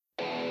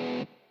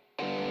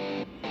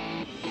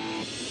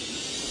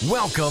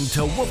Welcome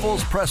to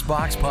Woelfel's Press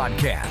Box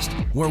Podcast,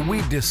 where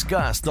we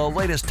discuss the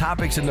latest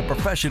topics in the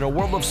professional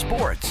world of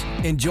sports.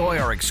 Enjoy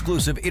our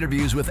exclusive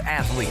interviews with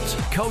athletes,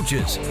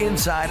 coaches,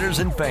 insiders,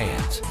 and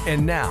fans.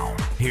 And now,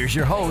 here's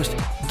your host,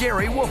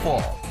 Gary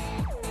Woelfel.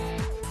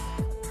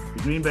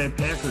 The Green Bay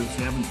Packers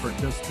haven't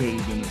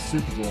participated in a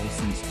Super Bowl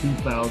since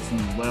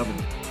 2011.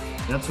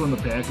 That's when the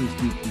Packers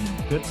beat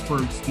the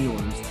Pittsburgh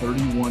Steelers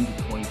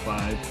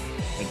 31-25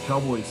 at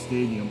Cowboy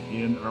Stadium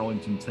in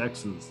Arlington,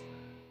 Texas.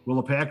 Will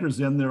the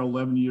Packers end their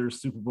 11-year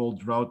Super Bowl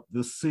drought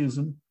this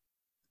season?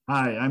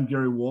 Hi, I'm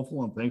Gary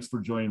Woelfel, and thanks for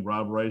joining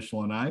Rob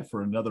Reichel and I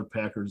for another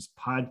Packers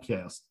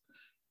podcast.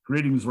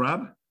 Greetings,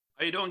 Rob.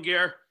 How you doing,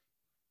 Gary?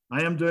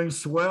 I am doing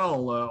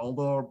swell,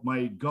 although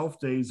my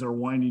golf days are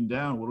winding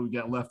down. What do we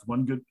got left?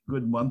 One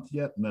good month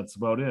yet, and that's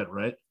about it,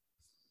 right?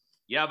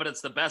 Yeah, but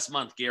it's the best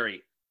month,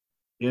 Gary.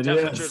 It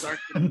Temperatures is.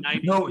 aren't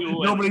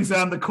 92. Nobody's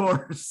on the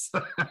course.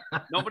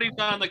 Nobody's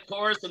on the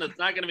course, and it's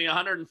not going to be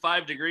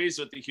 105 degrees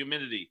with the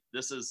humidity.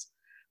 This is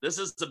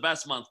the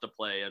best month to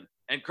play.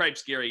 And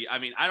cripes, Gary, I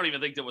mean, I don't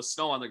even think there was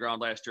snow on the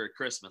ground last year at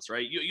Christmas,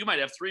 right? You might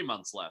have 3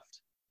 months left.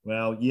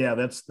 Well, yeah,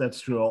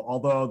 that's true.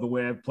 Although the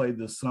way I've played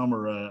this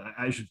summer,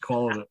 I should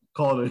call it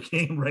a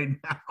game right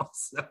now.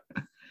 So.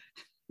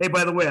 Hey,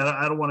 by the way,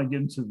 I don't want to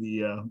get into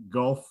the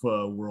golf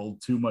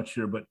world too much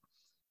here, but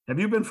have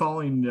you been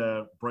following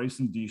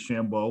Bryson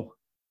DeChambeau?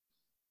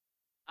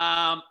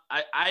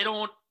 I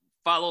don't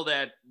follow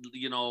that,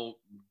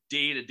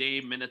 day to day,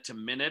 minute to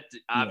minute.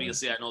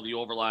 Obviously, I know the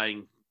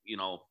overlying,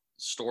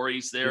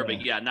 stories there, but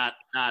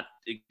not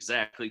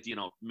exactly,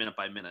 minute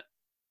by minute.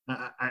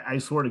 I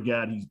swear to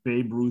God, he's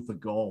Babe Ruth of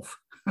golf.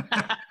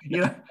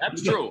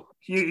 That's true.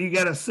 You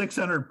got a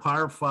 600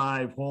 par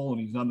 5 hole,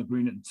 and he's on the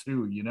green at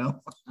 2.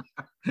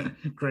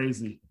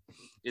 Crazy.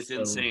 It's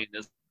insane.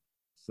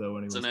 So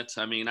anyways. Isn't it?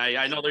 I mean,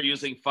 I know they're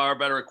using far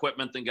better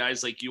equipment than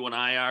guys like you and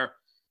I are,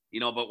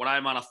 but when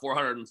I'm on a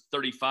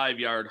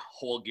 435-yard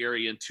hole,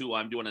 Gary, and 2,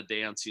 I'm doing a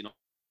dance,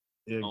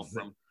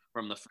 exactly.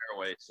 from the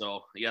fairway.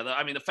 So, yeah,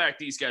 the fact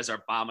these guys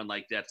are bombing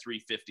like that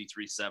 350,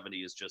 370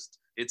 is just,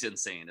 it's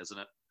insane, isn't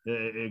it?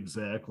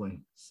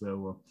 Exactly.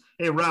 So,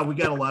 hey, Rob, we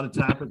got a lot of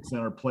topics on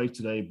our plate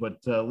today, but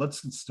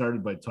let's get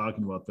started by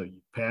talking about the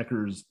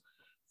Packers'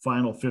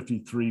 final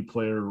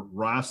 53-player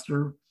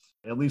roster.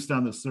 At least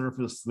on the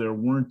surface, there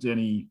weren't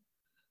any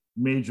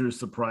major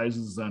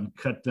surprises on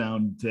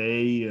cut-down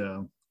day.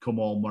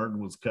 Kamal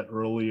Martin was cut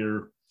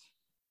earlier.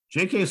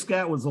 J.K.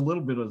 Scott was a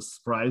little bit of a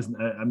surprise.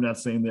 I'm not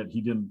saying that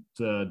he didn't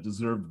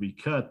deserve to be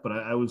cut, but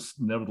I was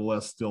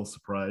nevertheless still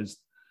surprised.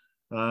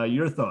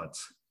 Your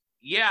thoughts?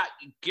 Yeah,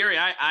 Gary,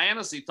 I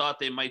honestly thought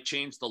they might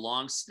change the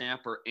long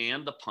snapper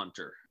and the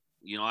punter.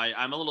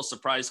 I'm a little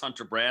surprised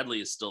Hunter Bradley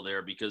is still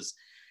there because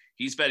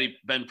he's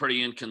been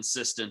pretty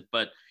inconsistent.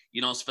 But,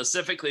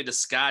 specifically to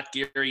Scott,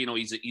 Gary,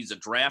 he's a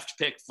draft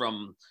pick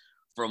from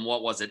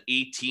what was it,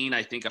 18,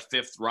 I think a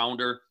 5th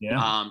rounder.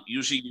 Yeah.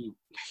 Usually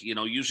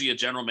a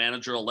general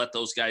manager will let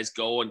those guys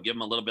go and give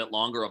them a little bit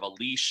longer of a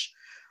leash.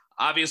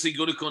 Obviously,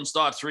 Gutekunst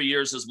thought 3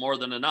 years is more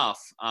than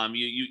enough.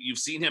 You've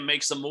seen him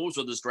make some moves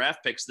with his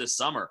draft picks this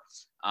summer.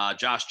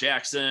 Josh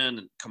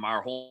Jackson,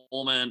 Kamar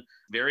Holman,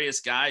 various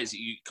guys.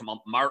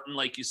 Martin,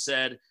 like you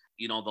said,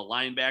 the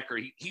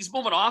linebacker. He's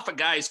moving off of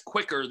guys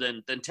quicker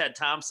than Ted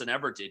Thompson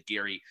ever did,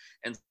 Gary.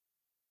 And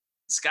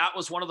Scott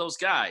was one of those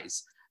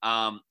guys.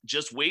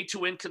 Just way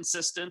too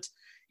inconsistent.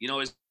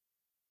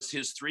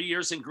 His 3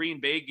 years in Green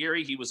Bay,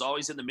 Gary, he was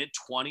always in the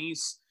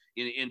mid-20s.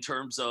 In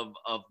terms of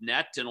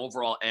net and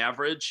overall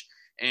average.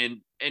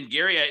 And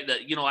Gary,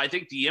 I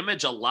think the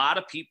image a lot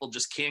of people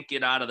just can't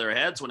get out of their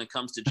heads when it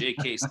comes to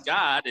J.K.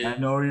 Scott. I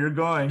know where you're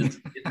going.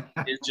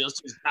 It's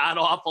just his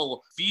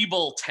god-awful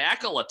feeble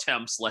tackle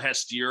attempts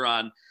last year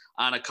on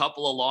a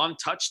couple of long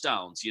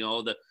touchdowns.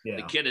 The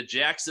kid at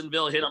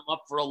Jacksonville hit him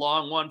up for a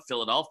long one.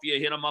 Philadelphia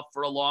hit him up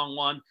for a long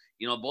one.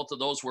 Both of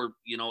those were,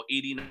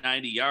 80,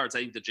 90 yards.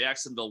 I think the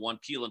Jacksonville one,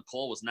 Keelan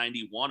Cole, was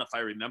 91, if I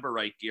remember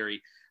right,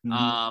 Gary. Mm-hmm.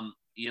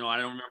 I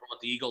don't remember what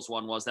the Eagles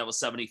one was. That was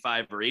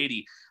 75 or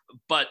 80.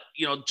 But,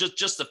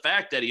 just the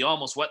fact that he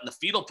almost went in the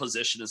fetal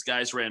position as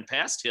guys ran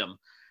past him,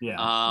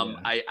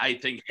 I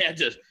think had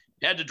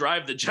to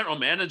drive the general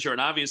manager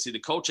and obviously the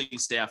coaching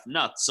staff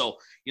nuts. So,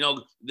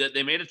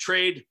 they made a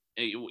trade.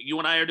 You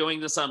and I are doing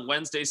this on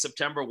Wednesday,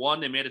 September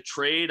 1. They made a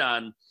trade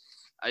on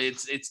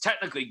it's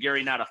technically,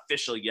 Gary, not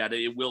official yet.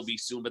 It will be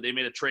soon, but they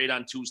made a trade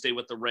on Tuesday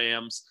with the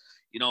Rams,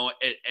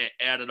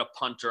 added a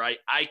punter. I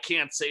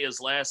can't say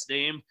his last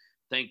name.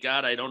 Thank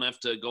God I don't have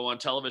to go on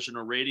television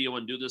or radio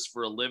and do this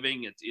for a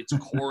living. It's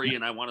Corey,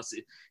 and I want to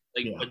say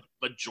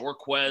but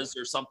Jorquez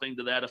or something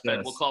to that effect.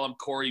 Yes. We'll call him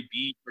Corey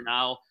B for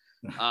now.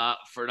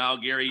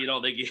 Gary,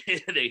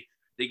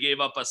 they gave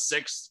up a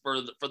 6th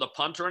for the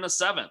punter and a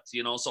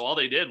 7th. So all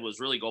they did was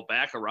really go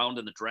back around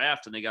in the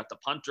draft, and they got the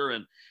punter,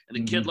 and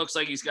the kid looks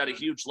like he's got a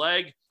huge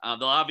leg.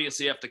 They'll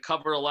obviously have to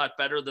cover a lot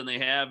better than they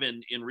have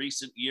in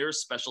recent years.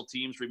 Special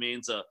teams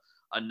remains a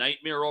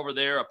nightmare over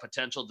there, a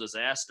potential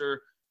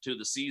disaster to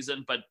the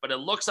season, but it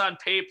looks on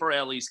paper,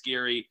 at least,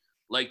 Gary,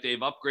 like they've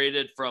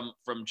upgraded from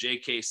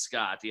J.K.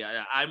 Scott.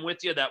 Yeah, I'm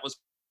with you. That was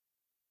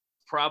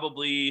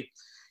probably,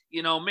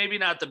 maybe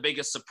not the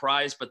biggest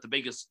surprise, but the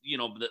biggest,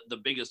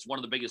 the biggest, one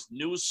of the biggest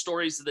news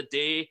stories of the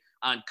day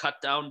on Cut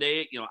Down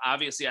Day.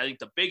 Obviously, I think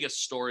the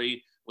biggest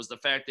story was the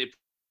fact they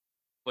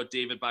put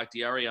David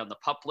Bakhtiari on the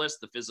PUP list,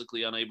 the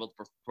physically unable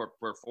to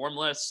perform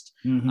list.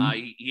 Mm-hmm.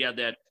 He had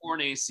that torn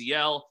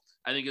ACL,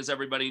 I think, as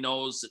everybody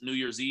knows, New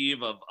Year's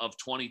Eve of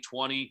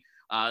 2020.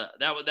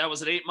 That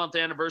was an 8-month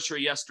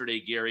anniversary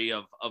yesterday, Gary,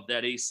 of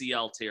that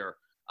ACL tear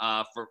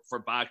for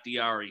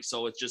Bakhtiari.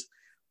 So it's just,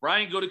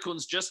 Brian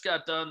Gutekunst just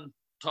got done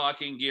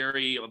talking,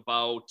 Gary,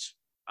 about,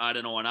 I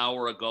don't know, an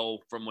hour ago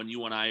from when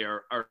you and I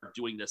are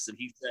doing this. And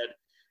he said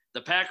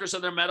the Packers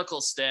and their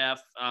medical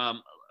staff,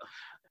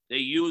 they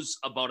use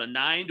about a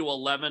 9 to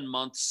 11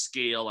 month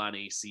scale on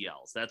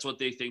ACLs. That's what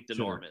they think the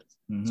norm is.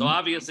 Mm-hmm. So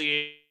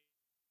obviously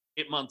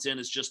 8 months in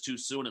is just too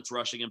soon. It's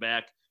rushing him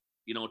back,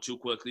 too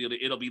quickly.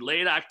 It'll be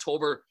late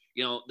October.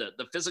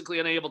 The physically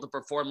unable to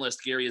perform list,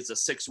 Gary, is a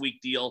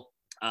 6-week deal.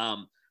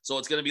 So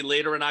it's going to be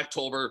later in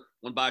October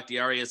when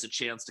Bakhtiari has a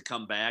chance to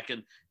come back.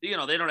 And, they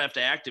don't have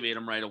to activate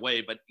him right away,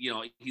 but,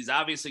 he's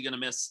obviously going to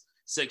miss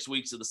 6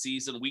 weeks of the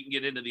season. We can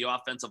get into the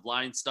offensive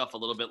line stuff a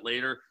little bit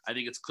later. I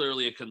think it's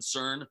clearly a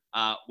concern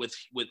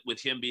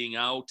with him being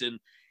out. And,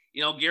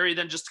 Gary,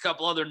 then just a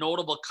couple other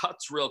notable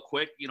cuts real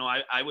quick.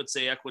 I would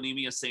say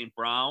Equanimeous St.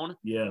 Brown.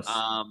 Yes.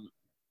 A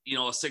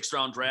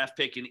 6th-round draft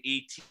pick in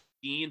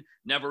 2018.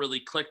 Never really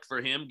clicked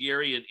for him,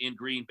 Gary, in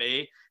Green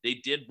Bay. They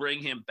did bring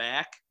him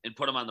back and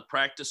put him on the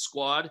practice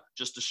squad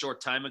just a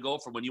short time ago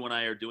from when you and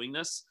I are doing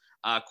this.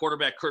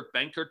 Quarterback Kurt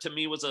Benkert to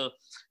me was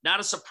not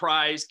a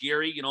surprise,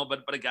 Gary,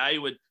 but a guy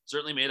who had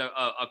certainly made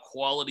a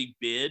quality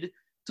bid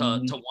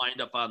to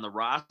wind up on the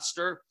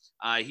roster.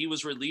 He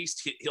was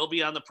released. He'll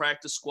be on the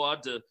practice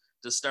squad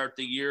to start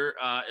the year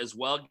as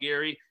well,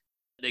 Gary.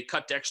 They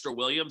cut Dexter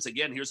Williams.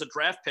 Again, here's a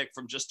draft pick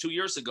from just 2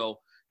 years ago,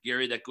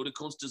 Gary, that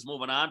Gutekunst is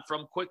moving on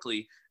from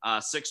quickly.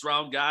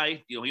 6th-round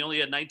guy. He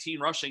only had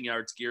 19 rushing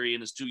yards, Gary, in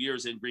his 2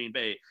 years in Green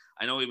Bay.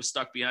 I know he was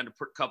stuck behind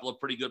a couple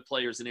of pretty good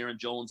players in Aaron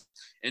Jones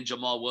and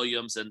Jamal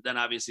Williams. And then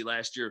obviously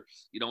last year,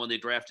 when they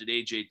drafted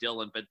A.J.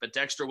 Dillon. But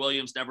Dexter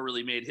Williams never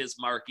really made his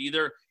mark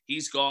either.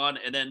 He's gone.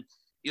 And then,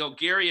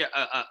 Gary,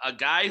 a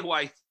guy who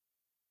I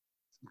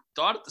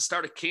thought at the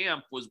start of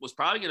camp was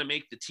probably going to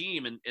make the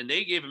team, and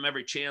they gave him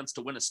every chance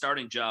to win a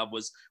starting job,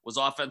 was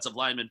offensive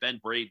lineman Ben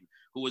Braden,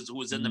 who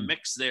was in the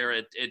mix there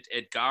at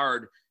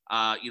guard,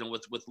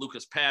 with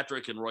Lucas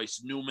Patrick and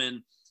Royce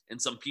Newman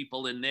and some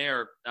people in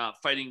there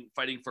fighting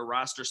for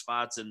roster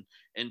spots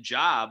and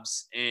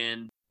jobs.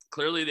 And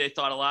clearly they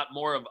thought a lot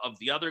more of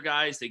the other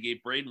guys. They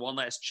gave Braden one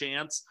last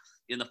chance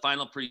in the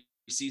final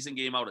preseason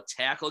game out of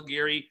tackle,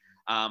 Gary.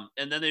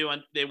 And then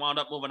they wound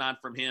up moving on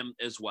from him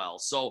as well.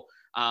 So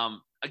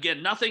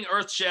again, nothing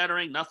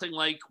earth-shattering, nothing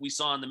like we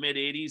saw in the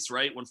mid-'80s,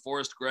 right, when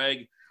Forrest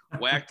Gregg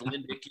whacked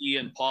Lynn Dickey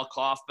and Paul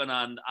Kaufman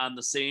on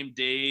the same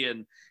day,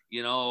 and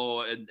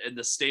and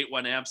the state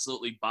went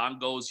absolutely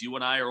bongos. You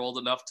and I are old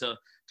enough to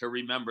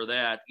remember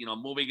that.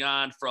 Moving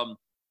on from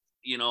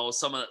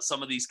some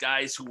of these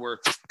guys who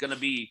were going to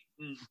be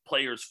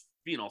players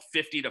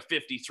 50 to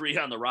 53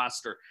 on the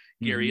roster,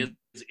 Gary,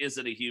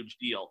 isn't a huge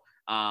deal.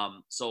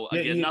 So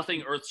again,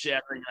 nothing earth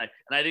shattering. And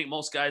I think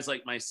most guys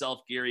like myself,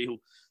 Gary, who,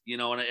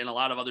 and a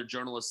lot of other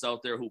journalists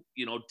out there who,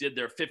 did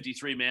their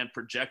 53-man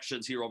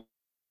projections here over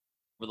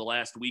the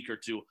last week or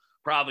two,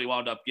 probably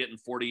wound up getting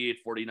 48,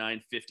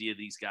 49, 50 of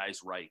these guys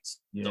right.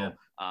 Yeah.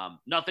 So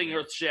nothing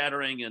earth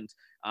shattering. And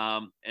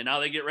now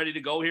they get ready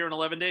to go here in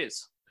 11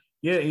 days.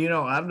 Yeah.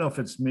 I don't know if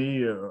it's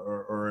me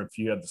or if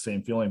you have the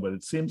same feeling, but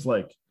it seems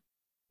like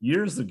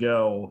years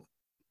ago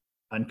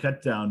on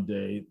Cut Down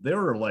Day, there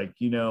were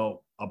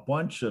a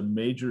bunch of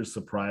major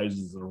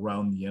surprises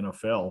around the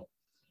NFL.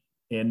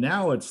 And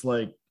now it's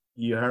like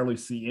you hardly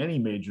see any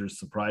major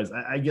surprise.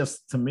 I guess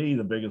to me,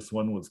 the biggest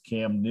one was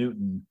Cam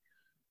Newton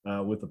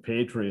with the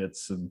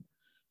Patriots. And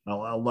a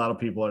lot of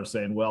people are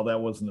saying, well, that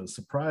wasn't a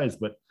surprise,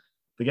 but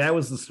the guy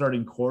was the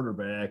starting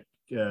quarterback.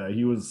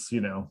 He was,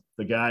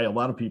 the guy a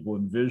lot of people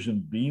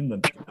envisioned being the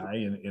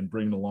guy and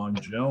bringing along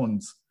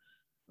Jones,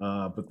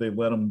 but they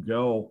let him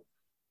go.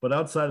 But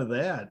outside of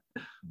that,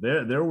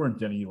 there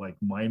weren't any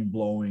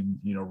mind-blowing,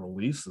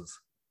 releases.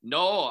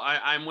 No,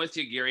 I'm with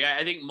you, Gary.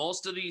 I think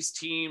most of these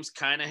teams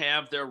kind of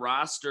have their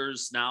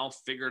rosters now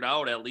figured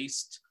out, at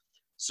least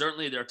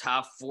certainly their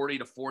top 40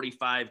 to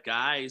 45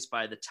 guys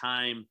by the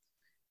time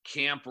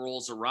camp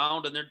rolls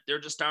around. And there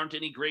just aren't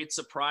any great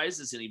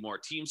surprises anymore.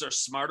 Teams are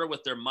smarter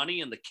with their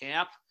money and the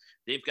cap.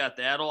 They've got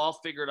that all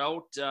figured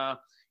out,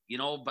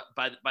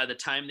 by the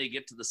time they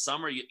get to the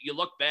summer. You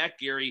look back,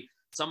 Gary,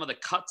 some of the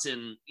cuts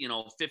in,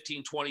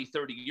 15, 20,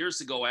 30 years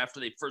ago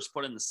after they first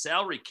put in the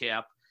salary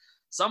cap,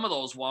 some of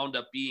those wound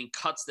up being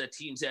cuts that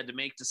teams had to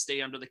make to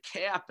stay under the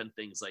cap and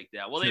things like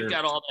that. Well, They've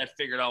got all that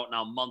figured out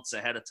now months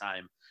ahead of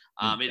time.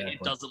 Exactly.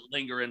 It doesn't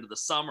linger into the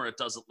summer. It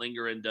doesn't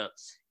linger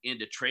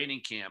into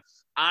training camp.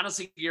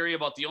 Honestly, Gary,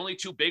 about the only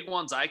two big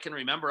ones I can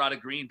remember out of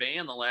Green Bay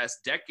in the last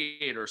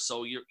decade or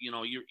so, you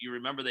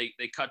remember they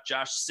cut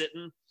Josh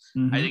Sitton.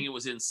 I think it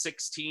was in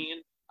 2016.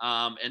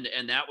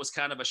 And that was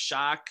kind of a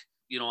shock.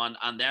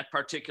 on that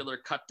particular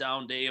cut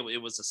down day,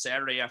 it was a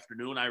Saturday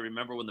afternoon. I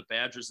remember when the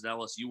Badgers and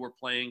LSU were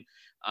playing,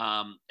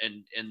 and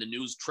the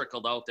news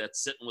trickled out that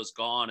Sitton was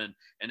gone,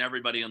 and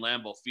everybody in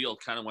Lambeau Field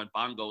kind of went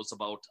bongos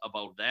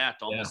about that,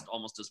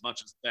 almost as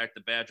much as the fact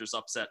the Badgers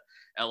upset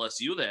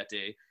LSU that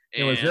day.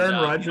 And was Aaron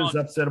Rodgers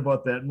upset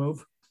about that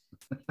move?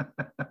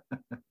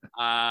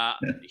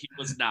 He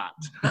was not.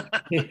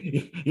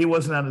 he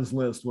wasn't on his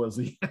list, was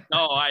he?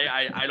 No,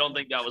 I don't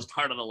think that was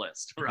part of the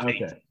list. Right.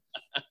 Okay.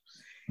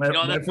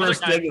 My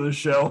first dig of the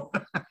show.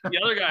 The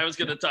other guy I was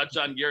going to touch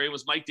on, Gary,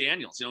 was Mike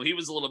Daniels. He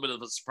was a little bit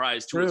of a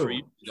surprise 2 or 3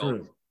 years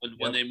ago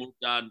when they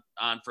moved on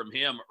from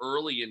him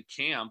early in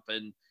camp.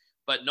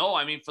 But no,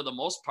 I mean, for the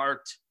most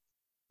part,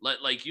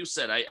 like you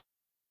said,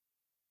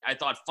 I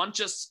thought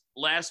Funchess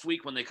last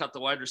week when they cut the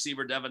wide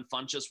receiver, Devin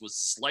Funchess, was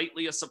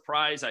slightly a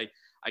surprise. I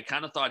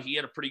kind of thought he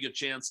had a pretty good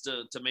chance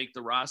to make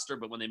the roster,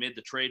 but when they made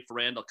the trade for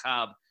Randall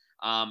Cobb,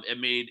 it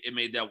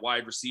made that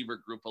wide receiver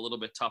group a little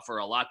bit tougher,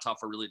 a lot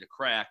tougher really to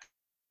crack.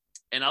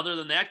 And other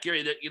than that,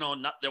 Gary, there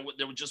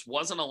just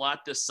wasn't a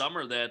lot this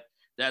summer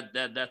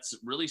that's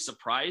really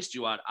surprised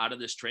you out of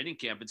this training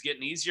camp. It's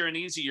getting easier and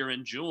easier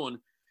in June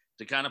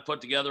to kind of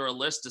put together a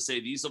list to say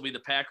these will be the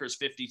Packers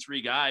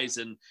 53 guys,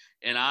 and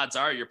odds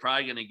are you're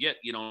probably going to get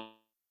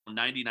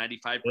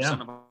 90-95%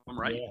 of them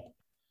right. Yeah.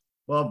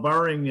 Well,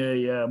 barring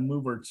a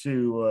move or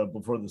two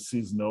before the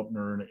season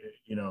opener,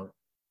 in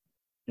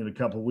a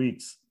couple of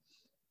weeks,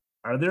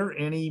 are there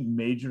any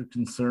major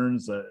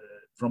concerns?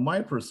 From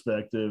my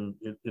perspective,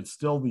 it's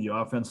still the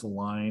offensive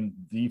line,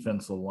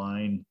 defensive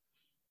line,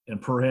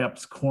 and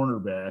perhaps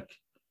cornerback.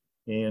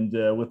 And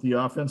with the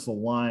offensive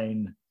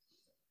line,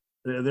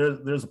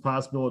 there's a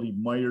possibility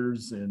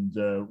Myers and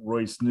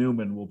Royce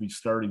Newman will be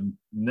starting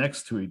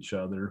next to each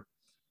other.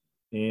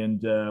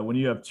 And when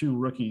you have 2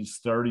 rookies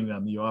starting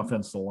on the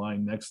offensive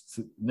line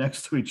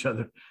next to each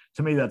other,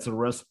 to me, that's a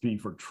recipe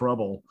for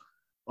trouble.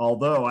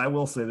 Although I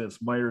will say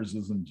this, Myers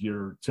isn't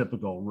your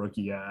typical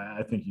rookie.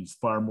 I think he's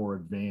far more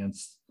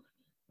advanced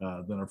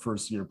than a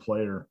first-year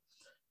player.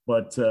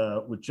 But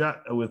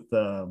with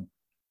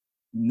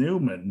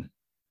Newman,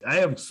 I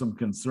have some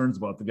concerns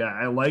about the guy.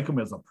 I like him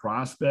as a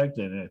prospect,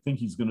 and I think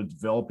he's going to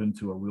develop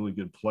into a really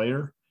good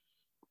player.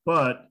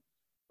 But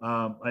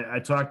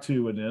I talked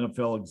to an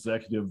NFL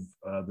executive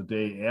the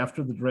day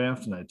after the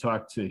draft, and I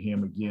talked to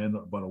him again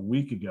about a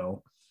week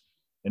ago,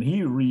 and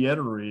he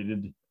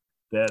reiterated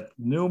that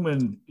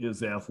Newman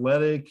is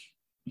athletic,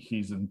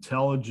 he's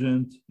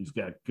intelligent, he's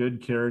got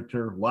good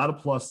character, a lot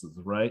of pluses,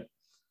 right?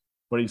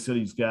 But he said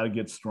he's got to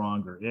get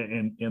stronger.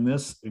 And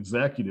this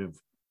executive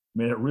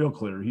made it real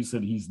clear. He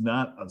said he's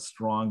not a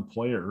strong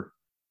player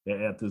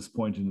at this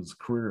point in his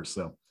career.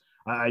 So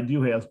I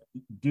do have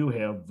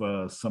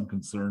some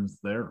concerns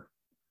there.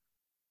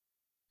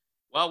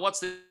 Well, what's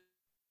the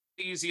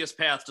easiest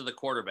path to the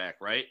quarterback,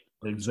 right?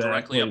 Exactly.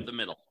 Directly up the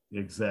middle.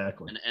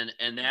 Exactly.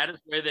 And that is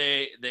where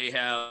they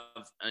have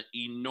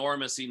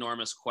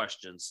enormous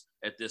questions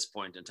at this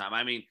point in time.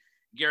 I mean,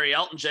 Gary,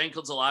 Elton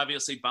Jenkins will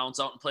obviously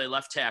bounce out and play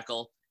left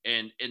tackle,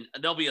 and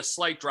there'll be a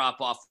slight drop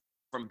off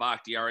from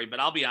Bakhtiari, but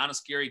I'll be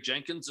honest, Gary,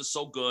 Jenkins is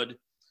so good.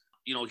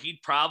 He'd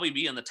probably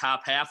be in the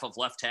top half of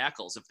left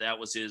tackles if that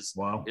was his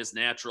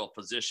natural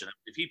position.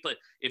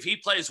 If he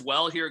plays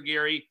well here,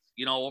 Gary,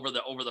 over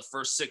the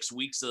first 6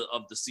 weeks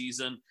of the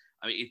season,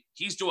 I mean,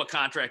 he's due a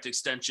contract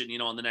extension,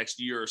 in the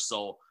next year or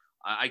so.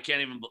 I can't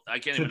even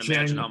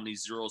imagine how many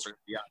zeros are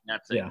in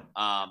that thing.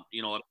 Yeah.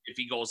 If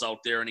he goes out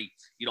there and he,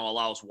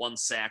 allows 1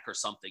 sack or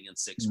something in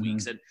 6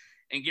 weeks. And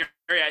Gary,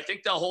 I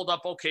think they'll hold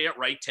up okay at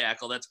right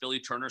tackle. That's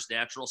Billy Turner's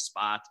natural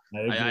spot.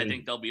 I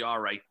think they'll be all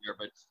right there.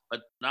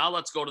 But now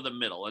let's go to the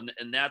middle.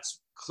 And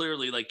that's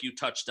clearly, like you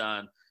touched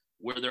on,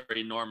 where there are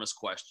enormous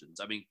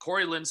questions. I mean,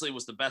 Corey Linsley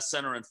was the best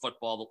center in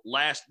football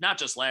not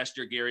just last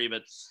year, Gary,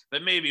 but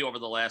maybe over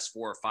the last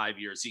 4 or 5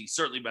 years. He's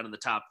certainly been in the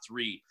top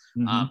 3.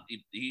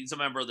 He's a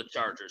member of the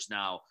Chargers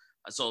now.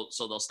 So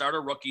they'll start a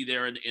rookie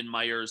there in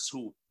Myers,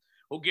 who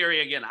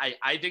Gary, again,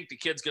 I think the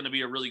kid's going to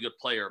be a really good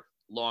player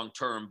long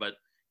term, but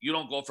you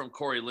don't go from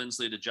Corey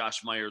Linsley to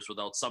Josh Myers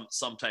without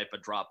some type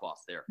of drop off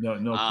there. No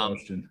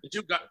question.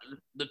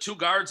 The two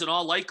guards, in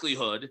all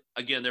likelihood,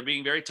 again, they're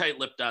being very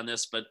tight-lipped on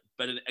this, but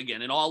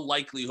again, in all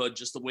likelihood,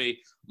 just the way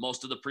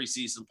most of the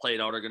preseason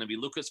played out, are going to be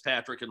Lucas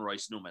Patrick and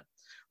Royce Newman.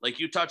 Like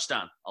you touched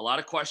on, a lot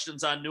of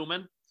questions on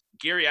Newman.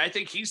 Gary, I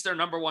think he's their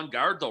number 1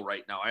 guard though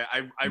right now.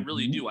 I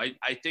really do. I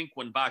think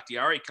when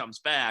Bakhtiari comes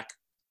back,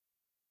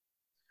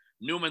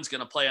 Newman's going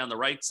to play on the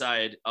right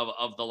side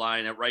of the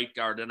line at right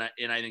guard, and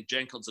I think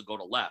Jenkins will go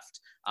to left.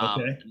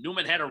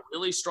 Newman had a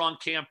really strong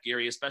camp,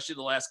 Gary, especially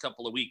the last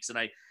couple of weeks, and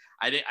I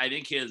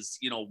think his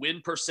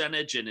win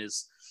percentage and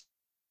his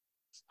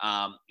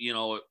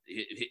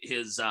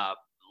his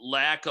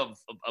lack of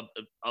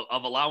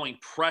allowing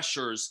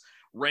pressures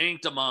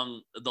ranked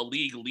among the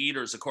league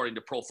leaders according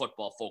to Pro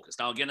Football Focus.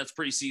 Now, again, it's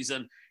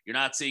preseason. You're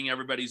not seeing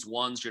everybody's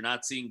ones. You're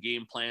not seeing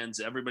game plans.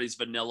 Everybody's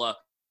vanilla.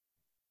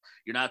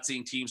 You're not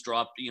seeing teams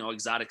draw up,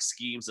 exotic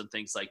schemes and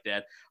things like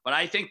that. But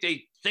I think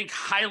they think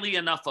highly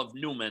enough of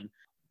Newman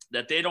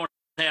that they don't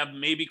have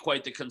maybe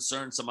quite the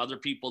concern some other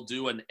people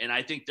do. And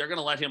I think they're going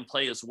to let him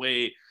play his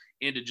way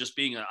into just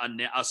being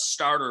a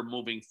starter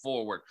moving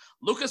forward.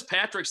 Lucas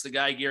Patrick's the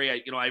guy, Gary.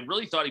 I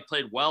really thought he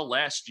played well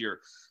last year.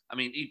 I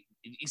mean,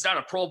 he's not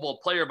a Pro Bowl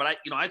player, but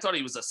I thought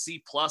he was a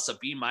C+, a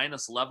B-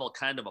 level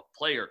kind of a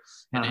player.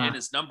 And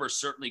his numbers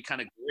certainly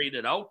kind of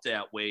graded out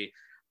that way.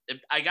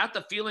 I got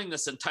the feeling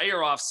this entire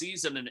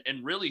offseason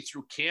and really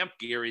through camp,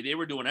 Gary, they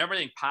were doing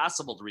everything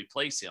possible to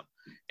replace him.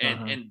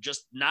 And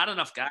just not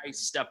enough guys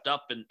stepped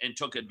up and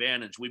took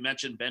advantage. We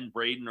mentioned Ben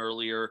Braden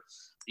earlier.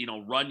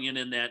 Runyon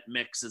in that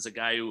mix is a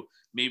guy who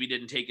maybe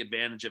didn't take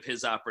advantage of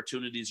his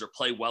opportunities or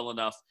play well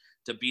enough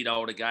to beat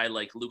out a guy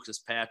like Lucas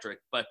Patrick.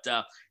 But,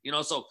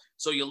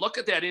 so you look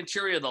at that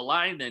interior of the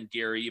line then,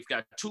 Gary, you've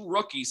got two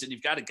rookies and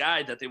you've got a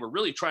guy that they were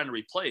really trying to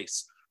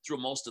replace through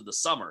most of the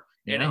summer.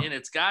 Yeah. And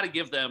it's got to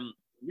give them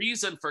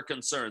reason for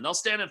concern. They'll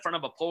stand in front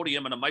of a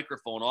podium and a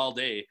microphone all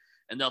day,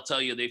 and they'll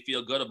tell you they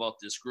feel good about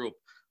this group.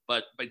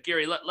 But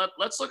Gary,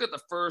 let's look at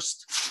the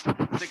first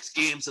 6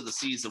 games of the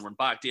season when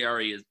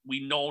Bakhtiari is.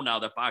 We know now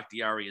that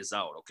Bakhtiari is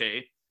out.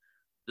 Okay,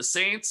 the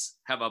Saints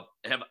have a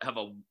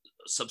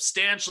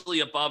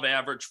substantially above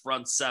average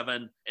front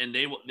seven, and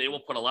they will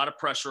put a lot of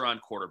pressure on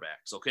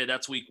quarterbacks. Okay,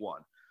 that's week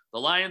 1. The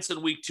Lions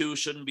in week 2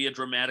 shouldn't be a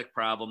dramatic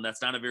problem.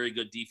 That's not a very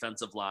good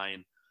defensive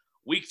line.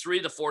 Week 3,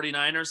 the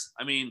 49ers.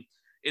 I mean,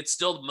 it's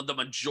still the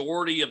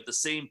majority of the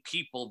same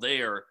people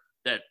there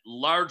that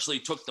largely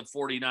took the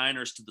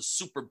 49ers to the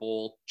Super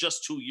Bowl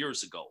just 2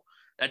 years ago.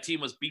 That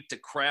team was beat to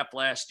crap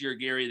last year,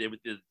 Gary.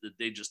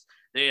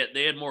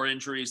 They had more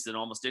injuries than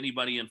almost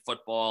anybody in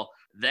football.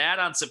 That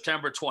on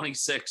September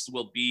 26th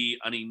will be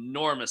an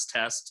enormous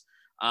test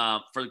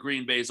for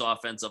Green Bay's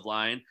offensive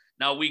line.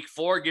 Now, week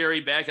 4, Gary,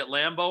 back at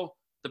Lambeau,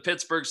 the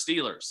Pittsburgh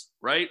Steelers,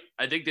 right?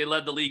 I think they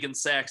led the league in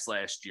sacks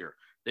last year.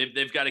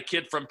 They've got a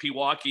kid from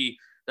Pewaukee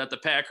that the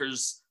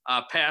Packers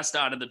passed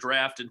on in the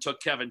draft and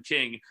took, Kevin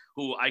King,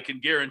 who I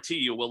can guarantee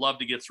you will love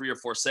to get 3 or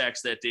 4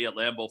 sacks that day at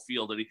Lambeau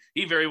Field. And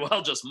he very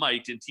well just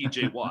might in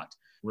TJ Watt.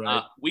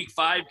 Right. Week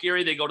 5,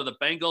 Gary, they go to the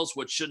Bengals,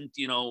 which shouldn't,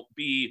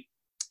 be,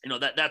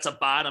 that's a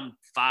bottom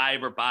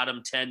 5 or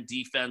bottom 10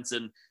 defense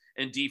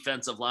and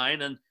defensive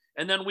line.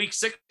 And then week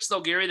 6,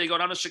 though, Gary, they go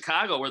down to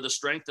Chicago, where the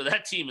strength of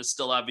that team is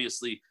still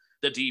obviously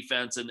the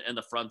defense and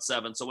the front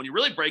seven. So when you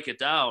really break it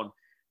down,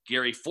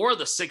 Gary, 4 of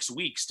the 6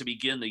 weeks to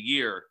begin the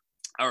year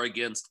are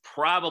against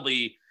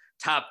probably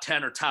top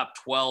 10 or top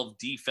 12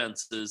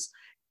 defenses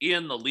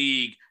in the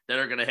league that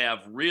are going to have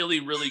really,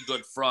 really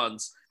good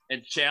fronts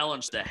and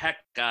challenge the heck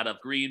out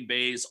of Green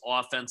Bay's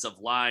offensive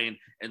line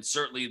and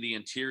certainly the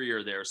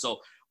interior there. So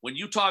when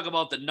you talk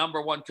about the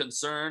number one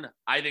concern,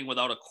 I think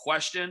without a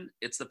question,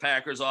 it's the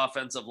Packers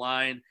offensive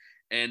line,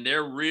 and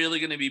they're really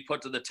going to be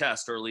put to the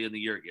test early in the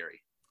year,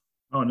 Gary.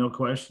 Oh, no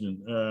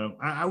question.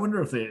 I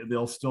wonder if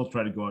they'll still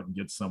try to go out and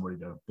get somebody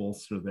to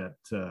bolster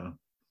that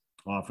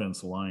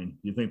offensive line.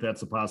 Do you think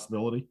that's a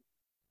possibility?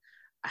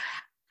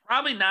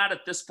 Probably not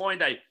at this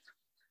point. I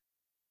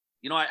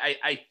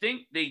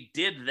think they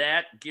did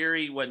that,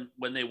 Gary, when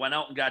they went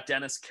out and got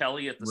Dennis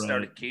Kelly at the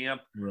start of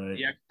camp. Right.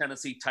 The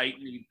ex-Tennessee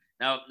Titan.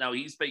 Now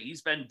he's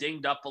been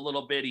dinged up a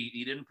little bit.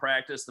 He didn't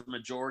practice the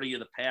majority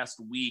of the past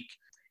week.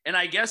 And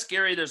I guess,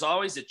 Gary, there's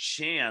always a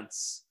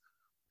chance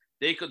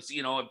they could,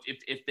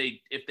 if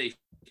they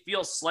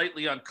feel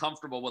slightly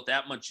uncomfortable with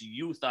that much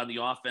youth on the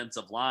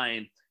offensive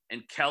line,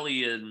 and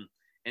Kelly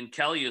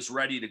is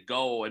ready to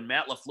go. And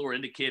Matt LaFleur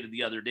indicated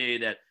the other day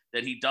that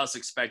he does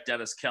expect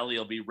Dennis Kelly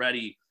will be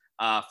ready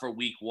for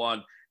week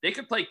 1. They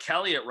could play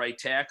Kelly at right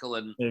tackle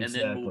and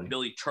then move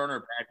Billy Turner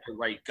back to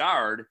right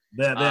guard.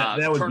 That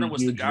would Turner be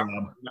was the guard.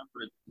 job.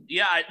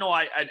 Yeah,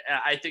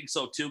 I think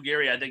so too,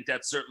 Gary. I think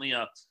that's certainly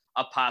a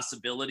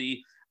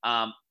possibility.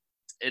 And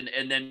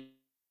then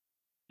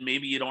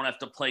maybe you don't have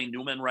to play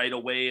Newman right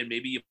away, and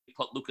maybe you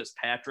put Lucas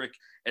Patrick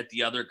at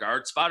the other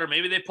guard spot, or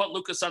maybe they put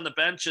Lucas on the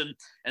bench and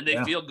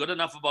they feel good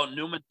enough about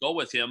Newman, go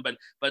with him.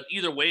 But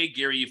either way,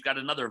 Gary, you've got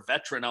another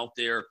veteran out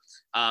there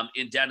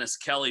in Dennis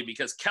Kelly,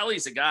 because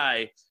Kelly's a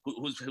guy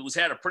who's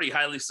had a pretty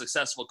highly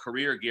successful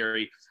career,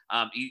 Gary.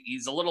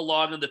 He's a little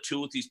long in the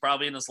tooth. He's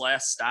probably in his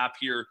last stop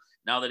here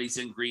now that he's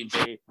in Green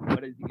Bay.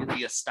 But is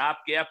he a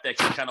stopgap that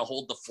can kind of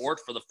hold the fort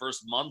for the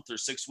first month or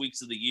 6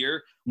 weeks of the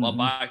year while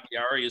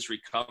Bakhtiari is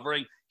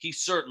recovering? He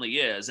certainly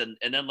is. And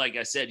then, like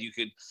I said, you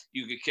could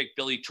kick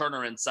Billy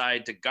Turner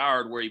inside to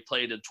guard where he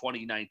played in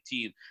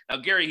 2019. Now,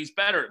 Gary,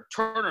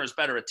 Turner is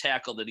better at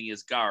tackle than he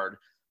is guard.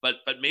 But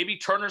maybe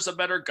Turner's a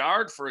better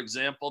guard, for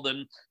example,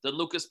 than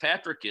Lucas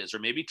Patrick is, or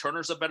maybe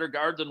Turner's a better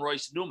guard than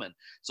Royce Newman.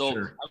 So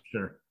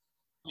sure.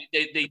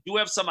 They do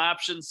have some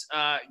options,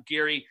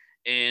 Gary,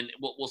 and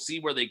we'll see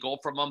where they go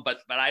from them.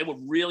 But I would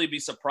really be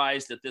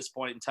surprised at this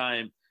point in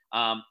time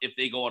if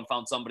they go and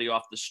found somebody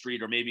off the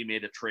street or maybe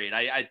made a trade.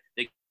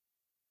 They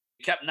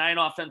kept 9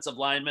 offensive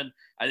linemen.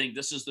 I think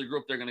this is the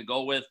group they're going to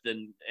go with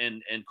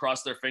and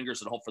cross their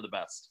fingers and hope for the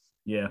best.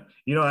 Yeah.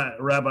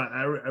 Rob,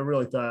 I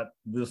really thought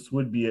this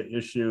would be an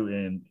issue,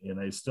 and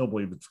I still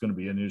believe it's going to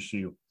be an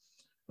issue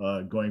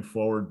going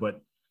forward.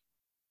 But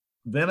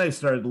then I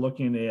started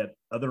looking at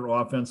other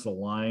offensive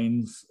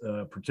lines,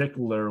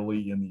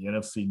 particularly in the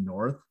NFC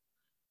North.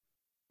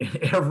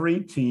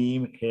 Every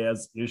team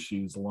has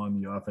issues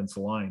along the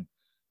offensive line.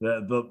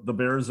 The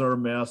Bears are a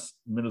mess.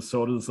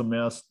 Minnesota's a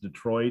mess.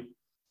 Detroit,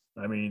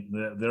 I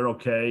mean, they're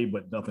okay,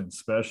 but nothing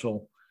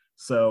special.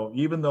 So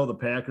even though the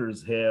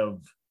Packers have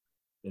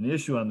an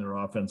issue on their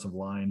offensive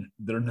line,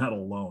 they're not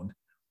alone.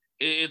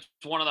 It's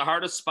one of the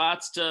hardest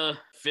spots to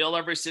fill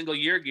every single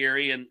year,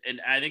 Gary. And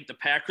I think the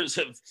Packers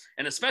have,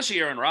 and especially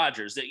Aaron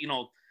Rodgers, that,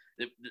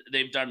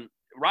 they've done.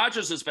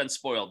 Rodgers has been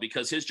spoiled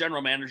because his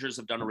general managers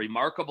have done a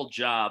remarkable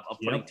job of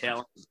putting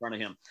talent in front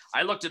of him.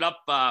 I looked it up,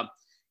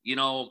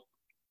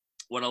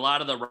 when a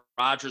lot of the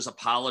Rodgers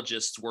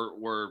apologists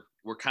were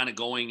kind of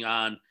going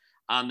on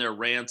their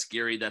rants,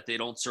 Gary, that they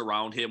don't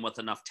surround him with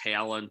enough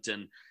talent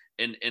and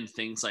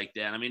things like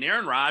that. I mean,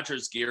 Aaron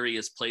Rodgers, Gary,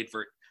 has played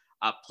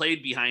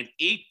behind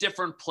 8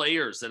 different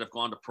players that have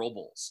gone to Pro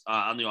Bowls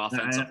on the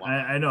offensive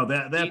line. I know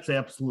that's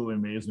absolutely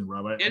amazing,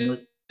 Rob.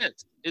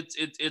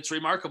 It's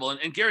remarkable.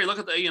 And Gary, look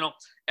at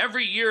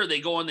every year they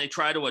go and they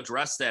try to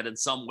address that in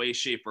some way,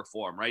 shape, or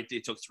form, right? They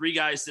took 3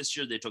 guys this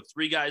year. They took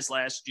 3 guys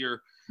last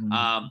year, in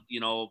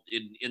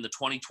the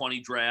 2020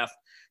 draft.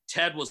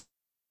 Ted was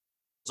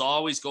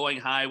always going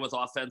high with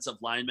offensive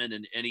linemen,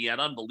 and he had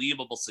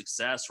unbelievable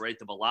success, right?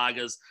 The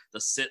Balagas,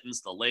 the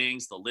Sittons, the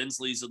Langs, the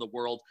Linsleys of the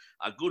world.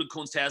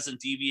 Gutekunst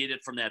hasn't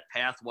deviated from that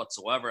path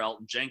whatsoever.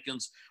 Elton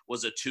Jenkins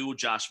was a 2.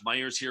 Josh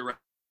Myers here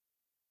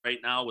right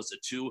now was a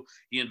 2.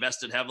 He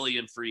invested heavily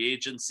in free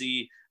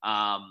agency,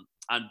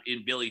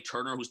 in Billy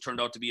Turner, who's turned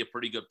out to be a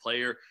pretty good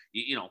player.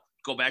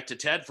 Go back to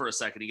Ted for a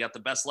second. He got the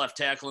best left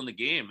tackle in the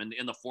game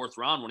in the 4th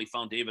round when he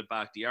found David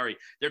Bakhtiari.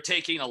 They're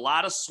taking a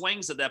lot of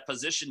swings at that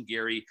position,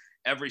 Gary,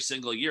 every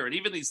single year. And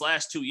even these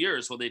last 2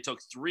 years when they took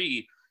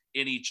 3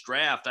 in each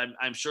draft,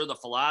 I'm sure the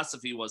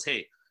philosophy was,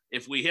 hey,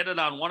 if we hit it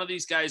on one of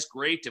these guys,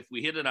 great. If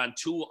we hit it on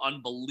 2,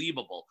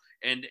 unbelievable.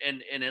 And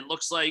it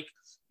looks like,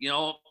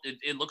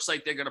 it looks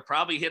like they're going to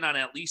probably hit on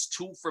at least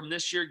 2 from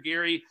this year,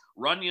 Gary.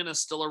 Runyon is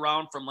still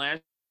around from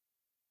last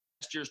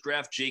year's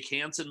draft. Jake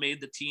Hansen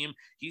made the team.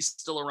 He's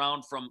still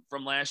around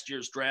from last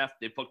year's draft.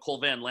 They put Cole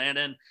Van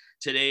Lanen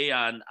today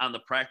on the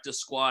practice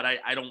squad.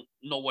 I don't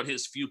know what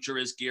his future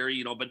is,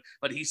 Gary,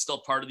 but he's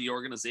still part of the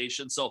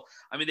organization. So,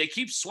 I mean, they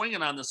keep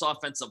swinging on this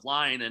offensive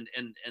line and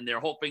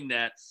they're hoping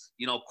that,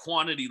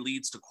 quantity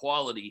leads to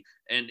quality.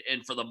 And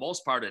for the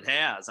most part, it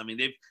has. I mean,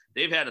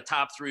 they've had a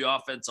top 3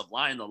 offensive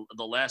line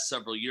the last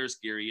several years,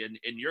 Gary,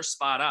 and you're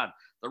spot on.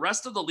 The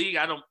rest of the league,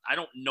 I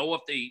don't know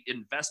if they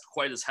invest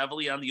quite as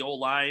heavily on the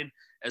O-line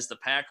as the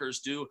Packers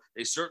do.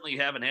 They certainly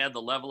haven't had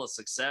the level of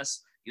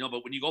success,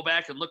 but when you go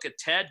back and look at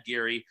Ted,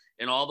 Gary,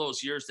 in all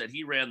those years that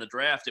he ran the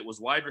draft, it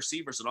was wide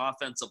receivers and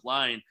offensive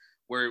line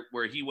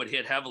where he would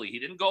hit heavily. He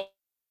didn't go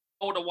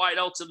to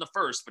wideouts in the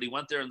 1st, but he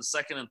went there in the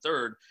 2nd and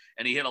 3rd,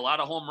 and he hit a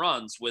lot of home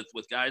runs with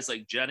guys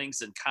like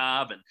Jennings and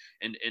Cobb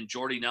and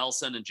Jordy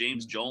Nelson and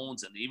James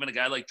Jones, and even a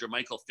guy like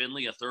Jermichael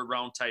Finley, a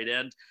 3rd-round tight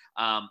end.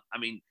 I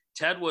mean,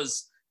 Ted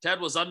was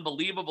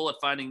unbelievable at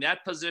finding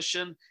that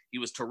position. He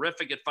was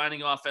terrific at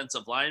finding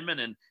offensive linemen.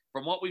 And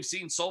from what we've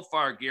seen so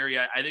far, Gary,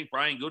 I think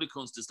Brian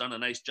Gutekunst has done a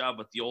nice job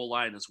with the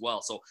O-line as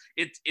well. So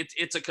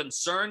it's a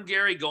concern,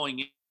 Gary,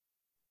 going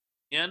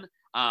in.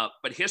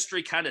 But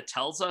history kind of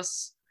tells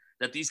us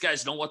that these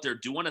guys know what they're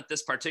doing at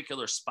this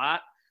particular spot,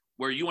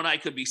 where you and I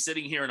could be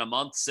sitting here in a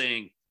month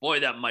saying,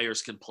 boy, that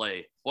Myers can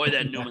play. Boy,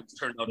 that Newman's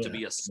turned out to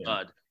be a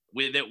stud.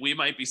 We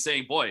might be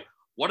saying, boy,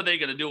 what are they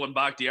going to do when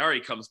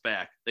Bakhtiari comes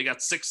back? They got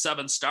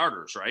 6-7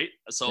 starters, right?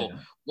 So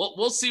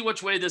we'll see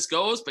which way this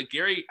goes. But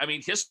Gary, I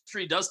mean,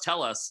 history does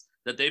tell us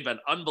that they've been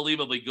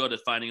unbelievably good at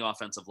finding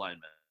offensive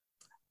linemen.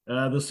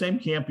 The same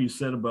can't be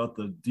said about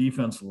the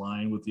defense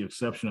line, with the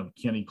exception of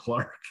Kenny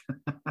Clark,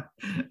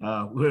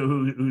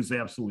 who's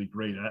absolutely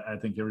great. I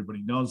think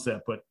everybody knows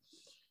that. But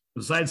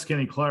besides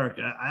Kenny Clark,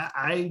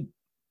 I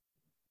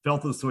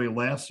felt this way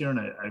last year, and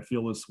I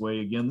feel this way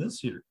again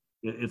this year.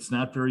 It's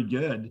not very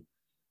good.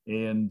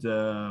 And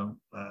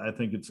I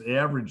think it's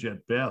average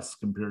at best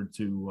compared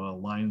to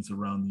lines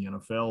around the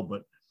NFL.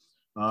 But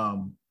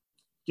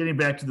getting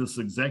back to this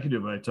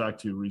executive I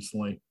talked to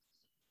recently,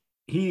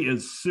 he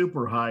is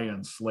super high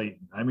on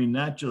Slayton. I mean,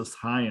 not just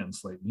high on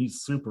Slayton,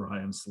 he's super high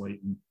on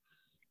Slayton,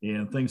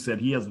 and thinks that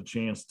he has a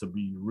chance to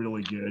be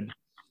really good.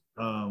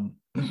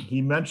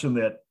 He mentioned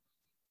that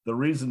the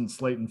reason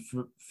Slayton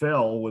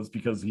fell was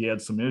because he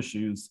had some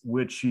issues,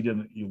 which he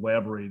didn't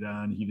elaborate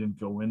on. He didn't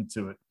go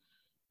into it.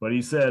 But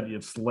he said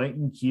if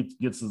Slayton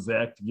gets his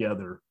act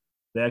together,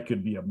 that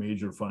could be a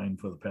major find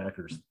for the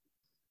Packers.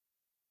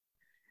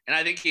 And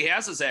I think he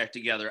has his act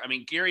together. I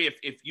mean, Gary,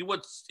 if you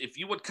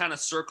would kind of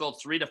circle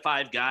 3 to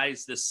 5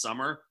 guys this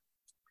summer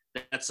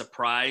that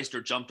surprised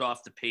or jumped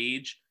off the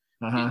page,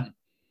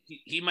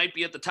 he might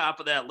be at the top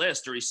of that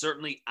list, or he's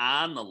certainly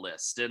on the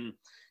list. And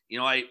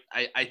I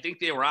think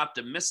they were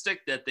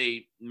optimistic that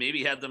they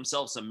maybe had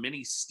themselves a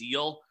mini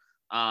steal.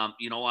 On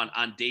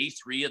day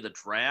 3 of the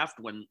draft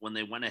when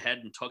they went ahead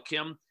and took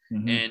him.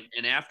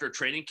 And after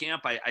training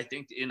camp, I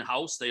think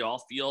in-house, they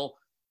all feel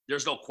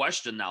there's no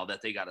question now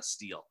that they got a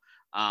steal.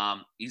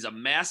 He's a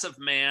massive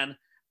man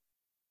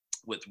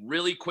with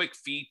really quick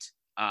feet.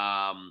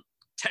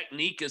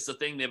 Technique is the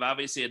thing they've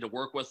obviously had to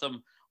work with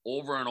him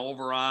over and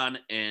over on,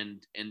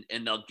 and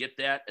they'll get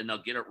that, and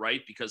they'll get it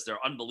right because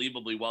they're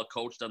unbelievably well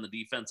coached on the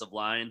defensive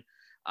line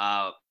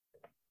by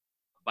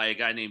a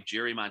guy named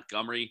Jerry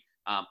Montgomery,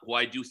 who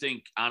I do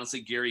think,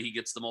 honestly, Gary, he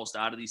gets the most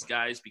out of these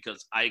guys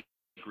because I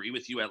agree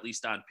with you, at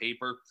least on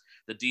paper.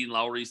 The Dean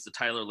Lowrys, the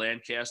Tyler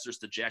Lancasters,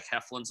 the Jack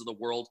Heflins of the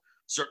world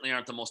certainly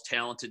aren't the most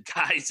talented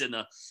guys in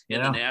the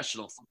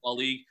National Football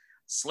League.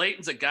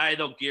 Slayton's a guy,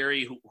 though,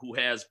 Gary, who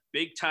has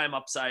big-time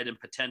upside and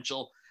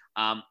potential.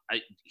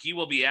 He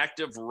will be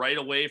active right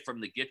away from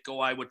the get-go,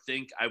 I would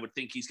think. I would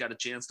think he's got a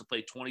chance to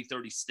play 20,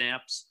 30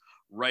 snaps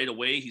right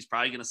away. He's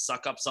probably going to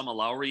suck up some of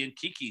Lowry and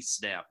Kiki's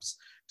snaps,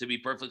 to be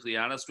perfectly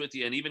honest with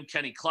you, and even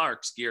Kenny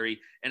Clark's, Gary.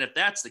 And if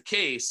that's the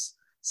case,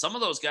 some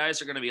of those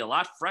guys are going to be a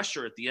lot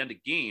fresher at the end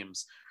of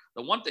games.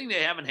 The one thing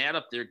they haven't had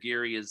up there,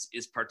 Gary, is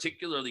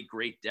particularly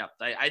great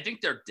depth. I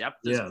think their depth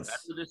is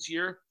better this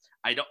year.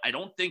 I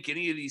don't think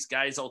any of these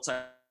guys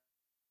outside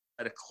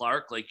of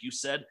Clark, like you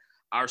said,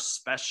 are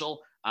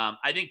special.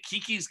 I think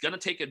Kiki's going to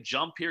take a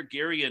jump here,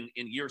 Gary, in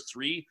year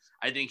 3.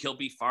 I think he'll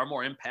be far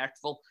more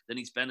impactful than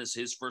he's been as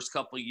his first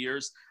couple of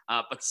years.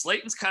 But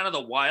Slayton's kind of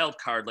the wild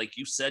card, like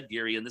you said,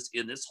 Gary, in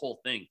this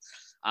whole thing.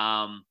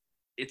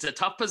 It's a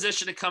tough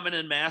position to come in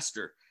and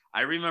master.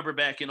 I remember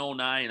back in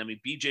 2009, I mean,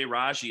 B.J.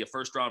 Raji, a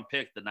first-round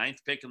pick, the 9th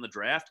pick in the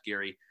draft,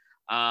 Gary,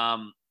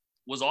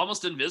 was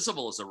almost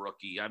invisible as a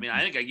rookie. I mean, I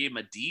think I gave him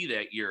a D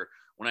that year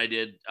when I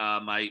did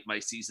my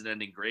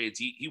season-ending grades.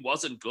 He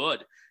wasn't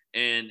good,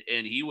 and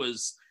he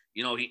was,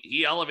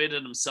 he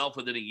elevated himself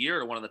within a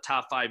year to one of the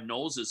top 5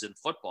 noses in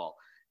football.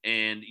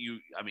 And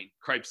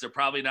cripes, they're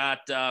probably not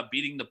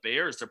beating the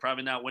Bears. They're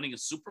probably not winning a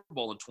Super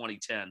Bowl in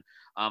 2010.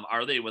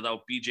 Are they,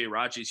 without B.J.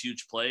 Raji's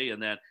huge play in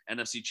that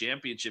NFC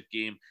Championship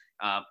game?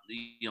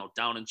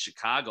 Down in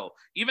Chicago.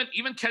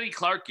 Even Kenny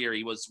Clark,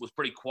 Gary, was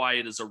pretty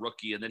quiet as a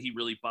rookie, and then he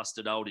really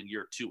busted out in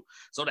year 2.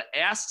 So to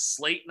ask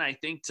Slayton, I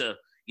think, to,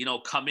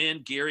 come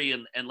in, Gary,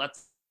 and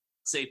let's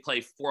say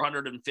play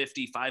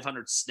 450,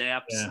 500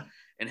 snaps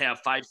and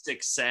have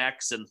 5-6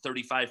 sacks and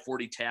 35,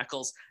 40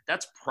 tackles,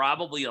 that's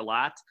probably a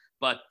lot.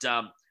 But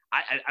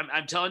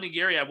I'm telling you,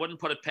 Gary, I wouldn't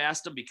put it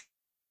past him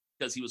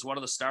because he was one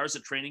of the stars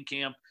at training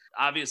camp.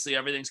 Obviously,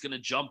 everything's going to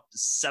jump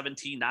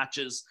 17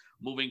 notches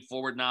moving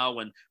forward now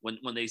when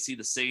they see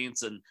the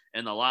Saints and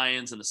the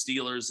Lions and the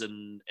Steelers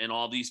and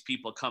all these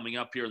people coming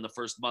up here in the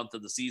first month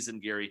of the season,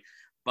 Gary.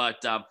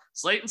 But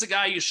Slayton's a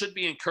guy you should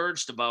be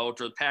encouraged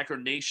about, or the Packer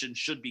Nation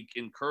should be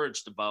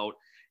encouraged about.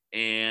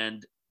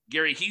 And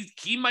Gary,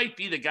 he might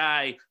be the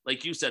guy,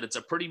 like you said, it's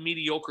a pretty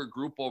mediocre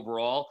group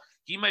overall.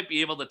 He might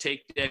be able to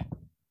take that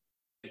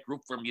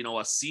group from,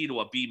 a C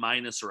to a B-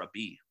 or a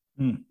B.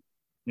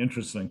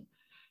 Interesting.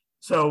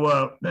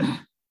 So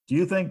do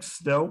you think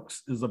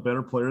Stokes is a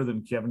better player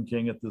than Kevin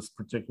King at this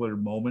particular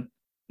moment?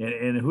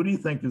 And who do you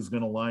think is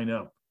going to line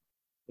up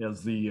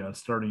as the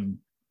starting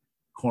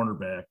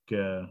cornerback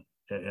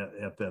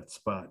at that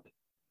spot?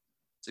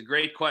 It's a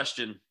great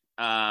question.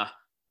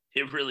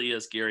 It really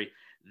is, Gary.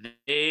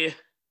 They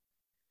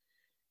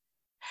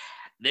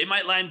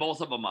might line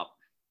both of them up.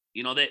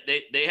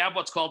 They have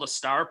what's called a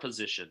star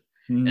position,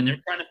 and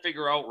they're trying to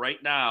figure out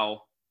right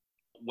now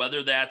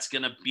whether that's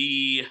going to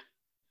be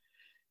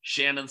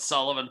Shannon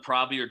Sullivan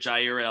probably or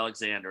Jair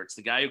Alexander. It's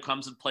the guy who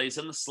comes and plays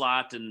in the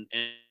slot and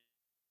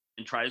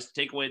tries to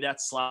take away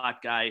that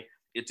slot guy.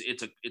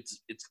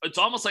 It's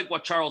almost like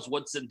what Charles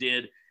Woodson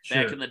did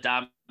back in the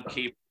Dom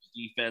Capers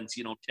defense,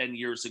 10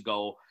 years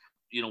ago,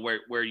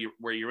 where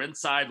you're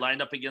inside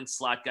lined up against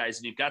slot guys,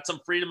 and you've got some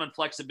freedom and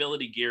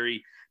flexibility,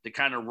 Gary, to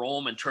kind of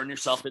roam and turn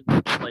yourself into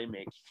a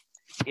playmaker.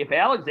 If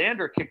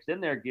Alexander kicks in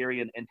there,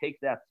 Gary, and takes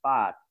that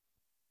spot,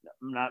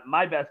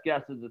 my best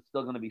guess is it's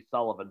still going to be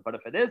Sullivan. But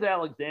if it is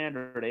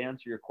Alexander, to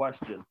answer your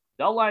question,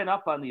 they'll line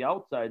up on the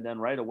outside then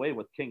right away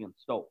with King and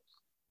Stokes.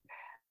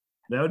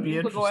 That would be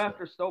interesting. They'll go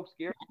after Stokes,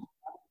 Gary,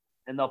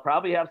 and they'll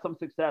probably have some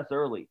success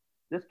early.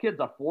 This kid's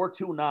a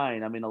 4.29.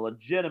 I mean, a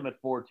legitimate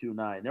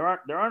 4.29. There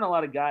aren't a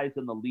lot of guys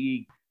in the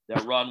league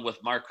that run with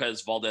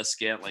Marquez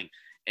Valdes-Scantling.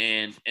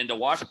 And to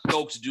watch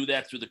Stokes do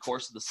that through the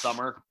course of the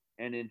summer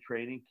and in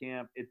training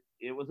camp,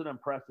 it was an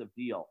impressive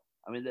deal.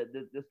 I mean,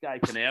 this guy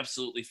can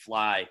absolutely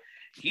fly.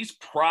 He's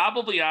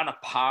probably on a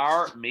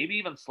par, maybe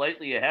even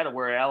slightly ahead of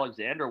where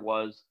Alexander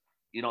was,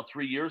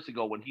 3 years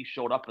ago when he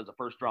showed up as a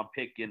first-round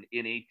pick in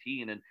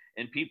 18.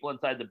 And people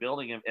inside the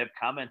building have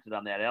commented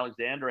on that.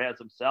 Alexander has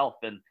himself.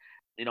 And,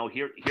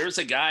 here's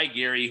a guy,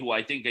 Gary, who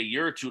I think a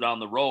year or two down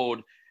the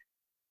road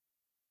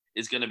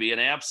is going to be an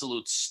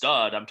absolute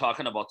stud. I'm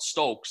talking about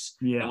Stokes.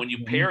 Yeah. And when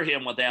you pair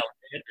him with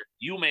Alexander,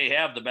 you may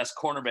have the best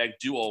cornerback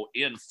duo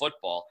in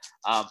football.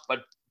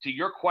 But to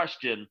your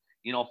question,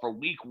 for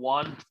week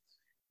 1,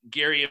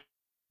 Gary,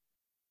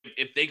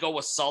 if they go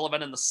with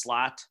Sullivan in the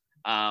slot,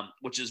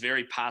 which is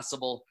very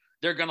possible,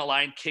 they're going to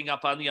line King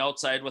up on the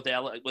outside with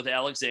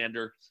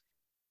Alexander.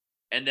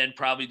 and then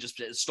probably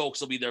just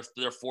Stokes will be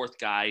their fourth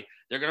guy.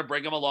 They're going to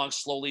bring him along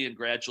slowly and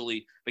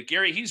gradually. But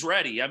Gary, he's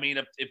ready. I mean,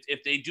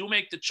 if they do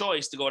make the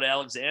choice to go to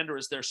Alexander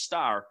as their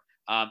star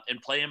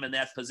and play him in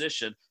that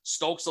position,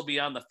 Stokes will be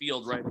on the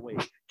field right away.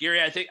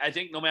 Gary, I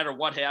think no matter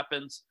what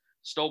happens,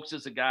 Stokes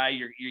is a guy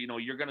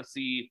you're going to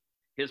see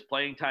his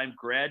playing time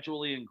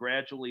gradually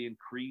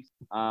increase.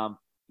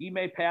 He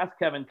may pass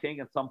Kevin King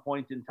at some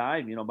point in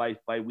time,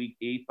 by week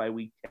 8, by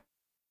week 10.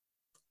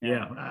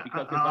 Yeah,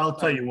 I'll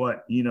tell you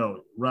what,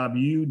 Rob,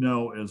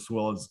 as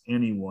well as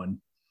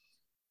anyone,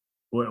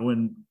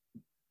 when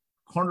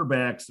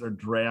cornerbacks are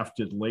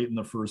drafted late in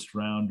the first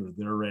round or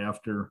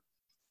thereafter,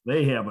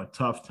 they have a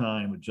tough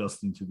time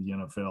adjusting to the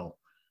NFL.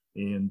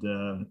 And,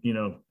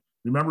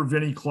 remember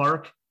Vinnie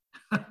Clark?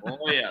 Oh,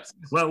 yes.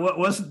 Well,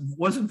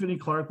 wasn't Vinnie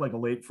Clark like a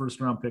late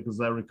first round pick, as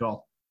I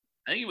recall?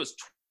 I think he was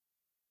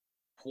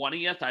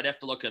 20th. I'd have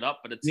to look it up,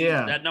 but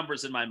that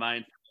number's in my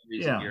mind.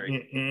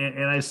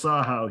 And I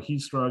saw how he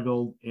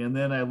struggled. And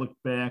then I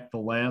looked back the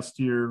last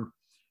year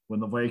when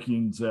the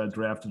Vikings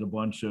drafted a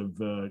bunch of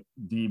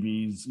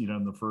DBs,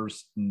 in the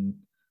first and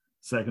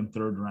second,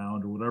 third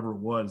round or whatever it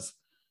was.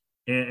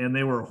 And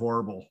they were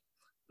horrible.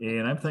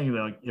 And I'm thinking,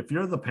 like, if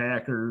you're the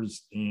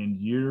Packers and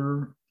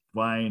you're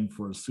vying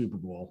for a Super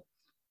Bowl,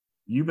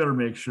 you better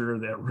make sure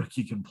that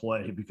rookie can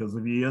play, because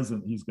if he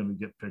isn't, he's going to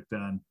get picked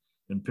on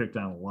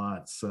a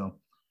lot. So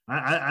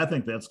I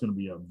think that's going to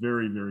be a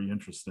very, very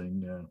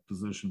interesting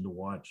position to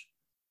watch.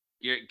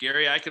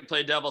 Gary, I could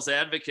play devil's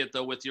advocate,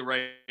 though, with you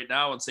right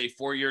now and say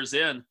 4 years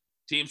in,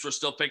 teams were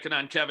still picking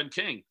on Kevin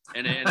King.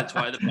 And it's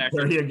why the Packers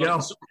there you go.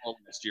 The Super Bowl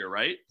next year,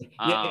 right?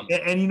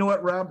 And you know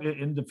what, Rob?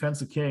 In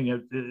defense of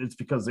King, it's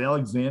because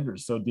Alexander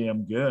is so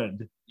damn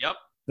good. Yep.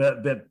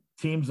 That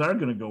teams are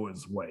going to go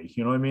his way.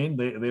 You know what I mean?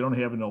 They don't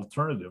have an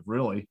alternative,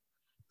 really.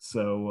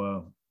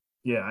 So,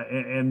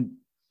 and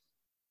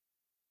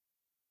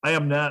I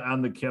am not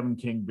on the Kevin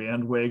King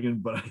bandwagon,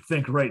 but I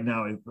think right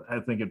now, I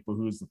think it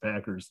behooves the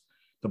Packers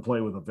to play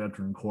with a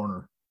veteran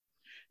corner.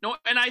 No,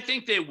 and I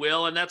think they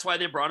will, and that's why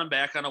they brought him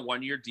back on a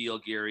 1-year deal,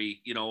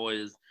 Gary,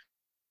 is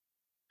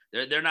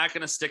they're not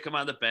going to stick him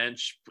on the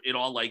bench in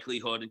all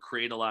likelihood and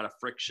create a lot of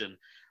friction.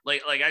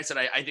 Like I said,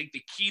 I think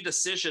the key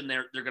decision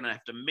they're going to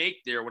have to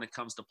make there when it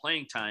comes to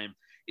playing time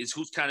is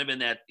who's kind of in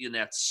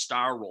that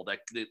star role,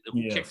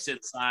 who kicks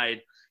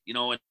inside,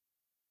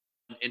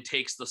 and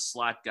takes the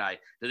slot guy.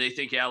 Do they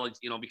think Alex,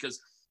 because,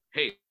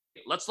 hey,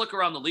 let's look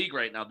around the league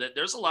right now.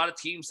 There's a lot of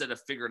teams that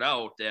have figured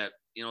out that,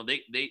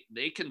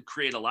 they can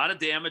create a lot of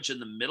damage in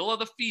the middle of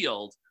the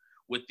field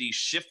with these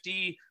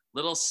shifty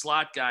little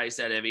slot guys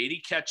that have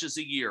 80 catches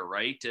a year,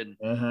 right? And,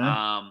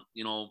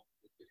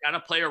 the kind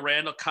of player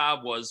Randall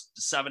Cobb was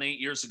 7-8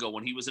 years ago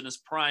when he was in his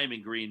prime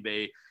in Green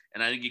Bay.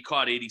 And I think he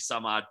caught 80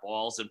 some odd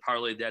balls and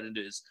parlayed that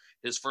into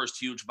his first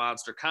huge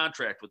monster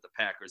contract with the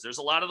Packers. There's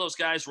a lot of those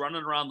guys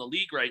running around the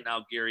league right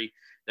now, Gary,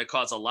 that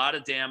cause a lot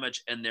of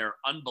damage, and they're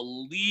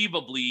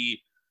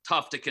unbelievably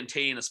tough to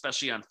contain,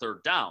 especially on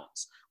third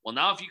downs. Well,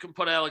 now if you can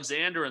put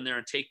Alexander in there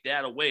and take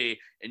that away,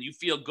 and you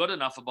feel good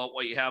enough about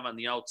what you have on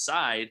the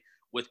outside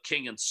with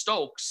King and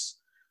Stokes,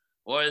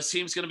 well, it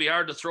seems going to be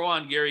hard to throw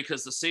on, Gary,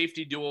 because the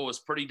safety duo is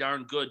pretty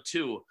darn good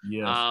too.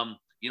 Yes.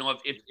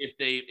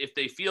 If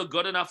they feel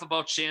good enough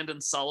about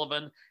Chandon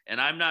Sullivan, and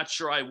I'm not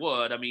sure I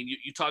would. I mean,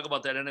 you talk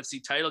about that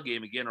NFC title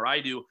game again, or I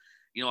do,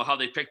 how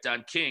they picked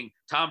on King.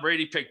 Tom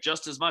Brady picked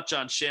just as much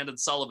on Chandon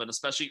Sullivan,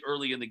 especially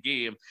early in the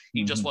game.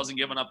 He just wasn't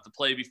giving up the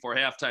play before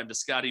halftime to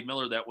Scotty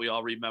Miller that we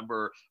all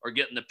remember, or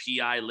getting the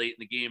PI late in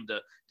the game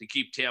to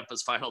keep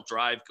Tampa's final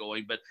drive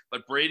going.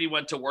 But Brady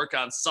went to work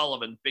on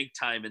Sullivan big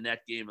time in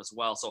that game as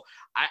well. So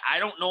I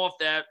don't know if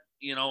that,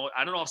 I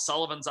don't know if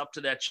Sullivan's up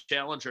to that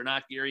challenge or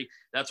not, Gary.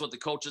 That's what the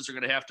coaches are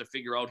going to have to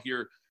figure out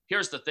here.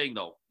 Here's the thing,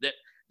 though, that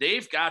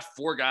they've got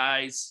 4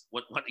 guys,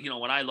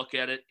 when I look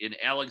at it, in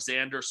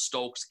Alexander,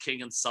 Stokes,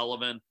 King, and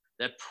Sullivan,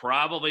 that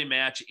probably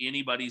match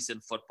anybody's in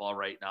football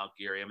right now,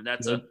 Gary. I mean,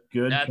 that's a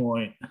good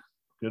point.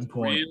 Good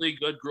point. Really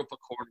good group of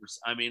corners.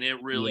 I mean,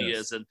 it really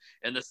is. And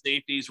the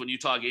safeties, when you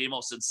talk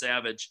Amos and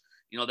Savage,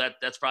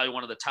 that's probably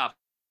one of the top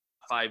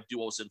 5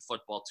 duos in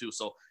football too.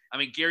 So, I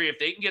mean, Gary, if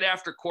they can get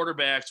after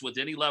quarterbacks with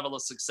any level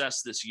of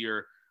success this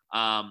year,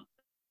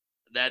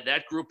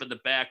 that group in the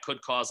back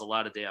could cause a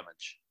lot of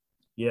damage.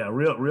 Yeah,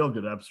 real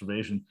good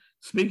observation.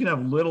 Speaking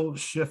of little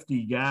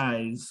shifty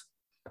guys,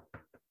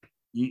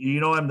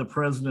 I'm the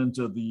president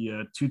of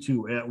the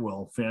Tutu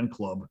Atwell fan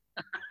club.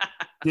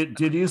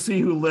 Did you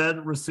see who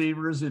led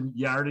receivers in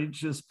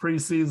yardage this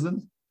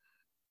preseason?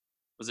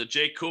 Was it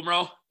Jake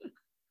Kumro?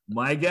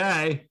 My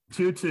guy,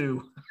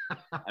 Tutu.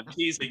 I'm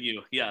teasing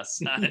you. Yes.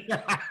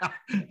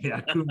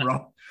 Yeah,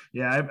 Kumro.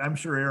 Yeah, I'm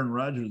sure Aaron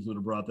Rodgers would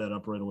have brought that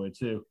up right away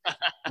too.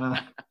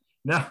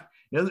 Now,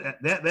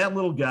 that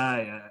little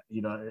guy,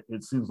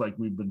 it seems like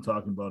we've been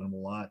talking about him a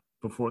lot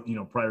before,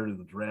 prior to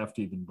the draft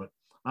even. But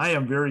I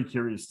am very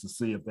curious to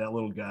see if that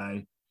little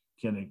guy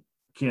can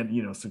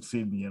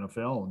succeed in the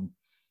NFL. And,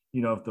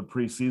 if the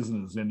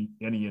preseason is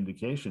any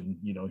indication,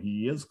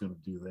 he is going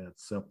to do that.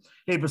 So,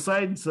 hey,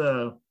 besides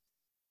the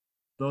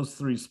those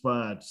three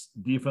spots,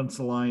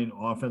 defensive line,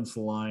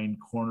 offensive line,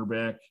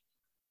 cornerback,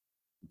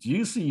 do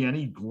you see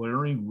any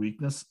glaring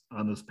weakness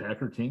on this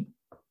Packer team?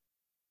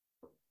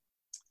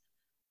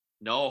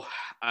 No,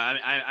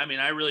 I mean,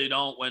 I really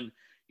don't. When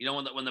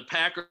the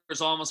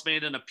Packers almost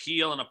made an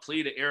appeal and a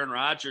plea to Aaron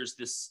Rodgers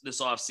this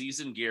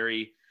offseason,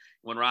 Gary,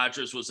 when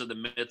Rodgers was in the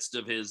midst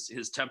of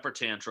his temper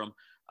tantrum,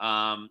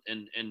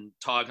 and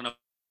talking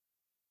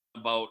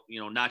about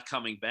not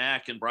coming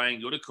back, and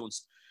Brian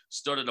Gutekunst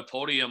stood at a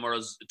podium or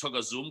took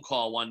a Zoom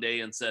call one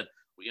day and said,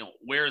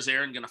 where is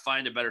Aaron going to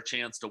find a better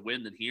chance to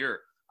win than here?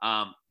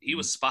 He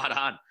was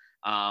spot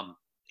on.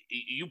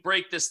 You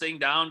break this thing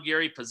down,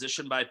 Gary,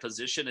 position by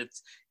position,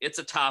 it's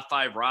a top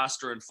 5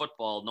 roster in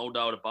football, no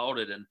doubt about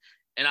it. And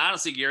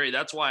honestly, Gary,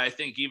 that's why I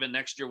think even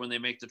next year when they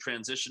make the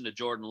transition to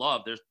Jordan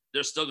Love,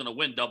 they're still going to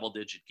win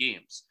double-digit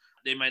games.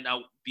 They might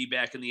not be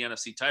back in the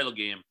NFC title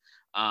game.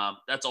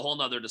 That's a whole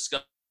nother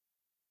discussion.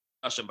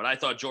 But I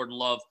thought Jordan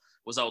Love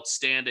was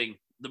outstanding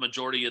the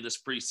majority of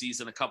this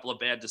preseason. A couple of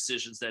bad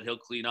decisions that he'll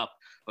clean up.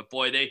 But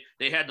boy,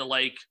 they had to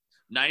like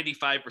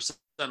 95%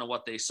 of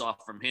what they saw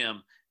from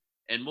him.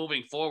 And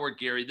moving forward,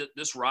 Gary,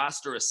 this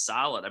roster is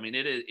solid. I mean,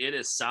 it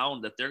is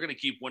sound that they're going to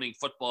keep winning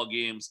football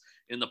games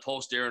in the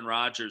post Aaron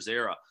Rodgers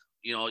era.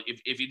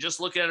 If you just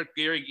look at it,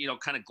 Gary,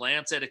 kind of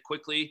glance at it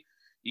quickly,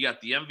 you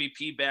got the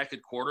MVP back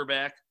at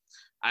quarterback.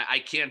 I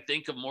can't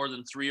think of more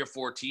than 3 or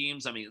 4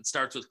 teams. I mean, it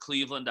starts with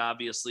Cleveland,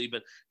 obviously,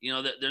 but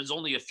there's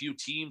only a few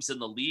teams in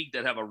the league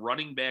that have a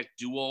running back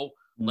duo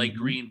like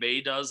Green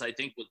Bay does, I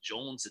think, with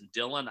Jones and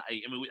Dillon.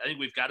 I think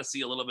we've got to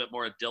see a little bit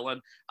more of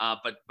Dillon,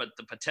 but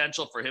the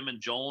potential for him and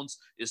Jones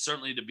is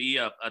certainly to be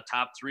a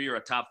top 3 or a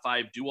top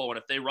 5 duo. And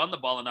if they run the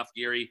ball enough,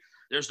 Gary,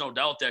 there's no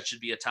doubt that should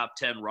be a top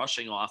 10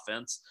 rushing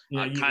offense.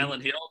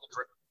 Kylan Hill.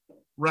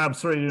 Rob,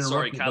 sorry to interrupt.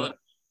 Sorry, Kylan.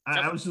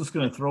 I was just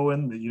going to throw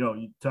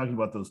in, talking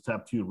about those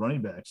top 2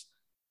 running backs.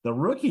 The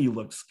rookie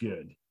looks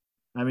good.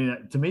 I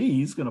mean, to me,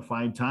 he's going to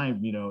find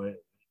time,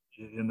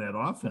 in that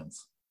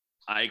offense.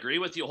 I agree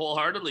with you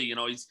wholeheartedly.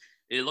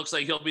 It looks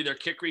like he'll be their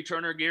kick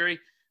returner, Gary,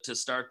 to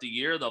start the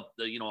year. The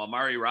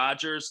Amari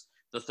Rodgers,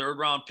 the 3rd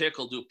round pick,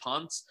 will do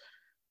punts.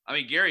 I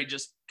mean, Gary,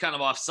 just kind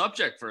of off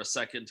subject for a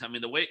second. I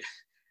mean, the way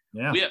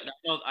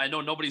I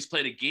know nobody's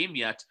played a game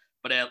yet,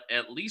 but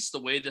at least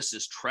the way this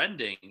is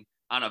trending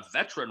on a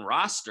veteran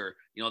roster,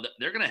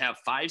 they're going to have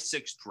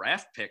 5-6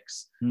 draft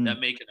picks that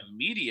make an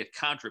immediate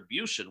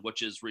contribution,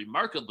 which is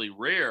remarkably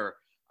rare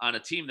on a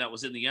team that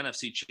was in the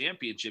NFC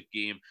Championship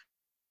game.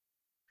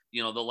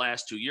 The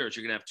last 2 years,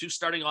 you're going to have 2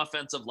 starting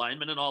offensive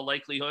linemen in all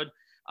likelihood.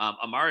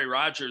 Amari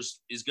Rodgers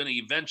is going to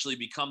eventually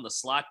become the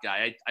slot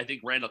guy. I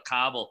think Randall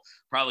Cobb will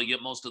probably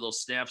get most of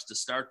those snaps to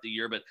start the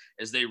year, but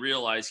as they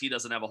realize he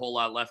doesn't have a whole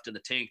lot left in the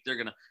tank, they're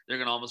going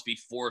to almost be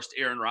forced,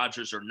 Aaron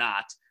Rodgers or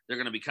not, they're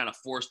going to be kind of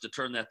forced to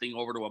turn that thing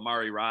over to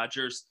Amari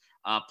Rodgers.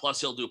 Plus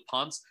he'll do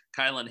punts.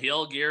 Kylan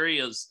Hill, Gary,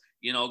 is,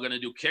 going to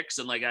do kicks,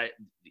 and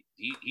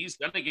he's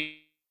going to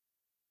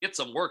get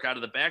some work out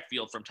of the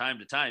backfield from time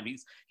to time.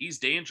 He's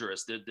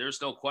dangerous.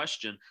 There's no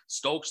question.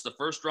 Stokes, the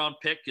 1st round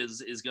pick,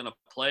 is going to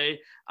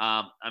play.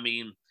 I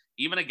mean,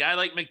 even a guy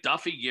like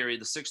McDuffie, Gary,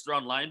 the 6th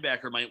round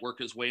linebacker, might work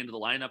his way into the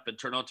lineup and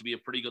turn out to be a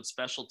pretty good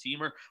special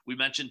teamer. We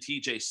mentioned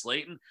TJ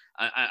Slaton.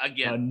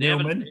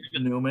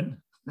 Newman.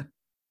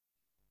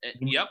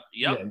 Yep.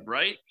 Yeah.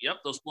 Right. Yep.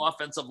 Those 2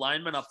 offensive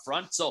linemen up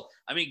front. So,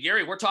 I mean,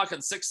 Gary, we're talking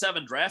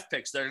 6-7 draft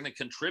picks that are going to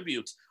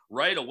contribute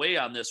right away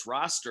on this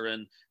roster.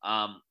 And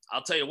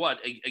I'll tell you what,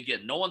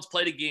 again, no one's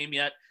played a game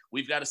yet.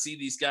 We've got to see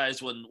these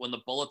guys when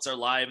the bullets are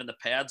live and the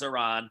pads are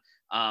on.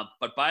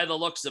 But by the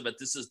looks of it,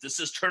 this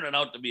is turning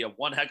out to be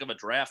one heck of a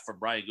draft for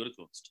Brian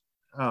Gutekunst.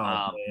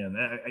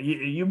 Man,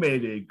 you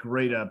made a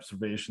great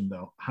observation,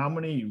 though. How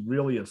many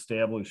really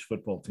established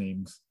football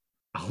teams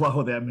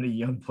allow that many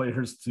young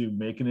players to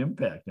make an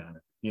impact on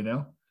it?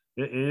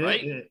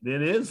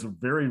 It is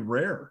very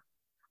rare.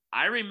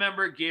 I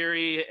remember,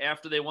 Gary,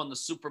 after they won the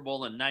Super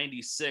Bowl in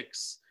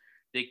 '96,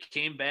 they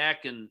came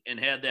back and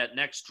had that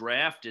next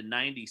draft in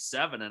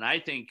 '97, and I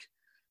think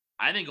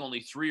only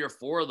 3 or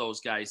 4 of those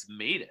guys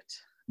made it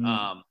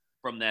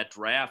from that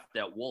draft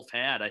that Wolf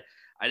had.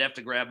 I'd have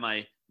to grab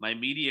my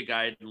media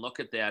guide and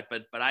look at that,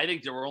 but I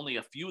think there were only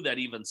a few that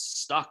even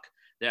stuck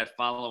that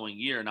following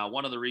year. Now,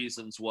 one of the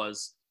reasons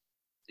was,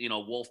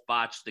 Wolf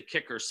botched the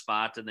kicker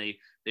spot, and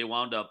they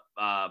wound up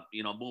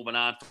moving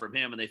on from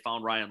him, and they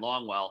found Ryan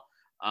Longwell.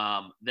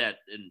 And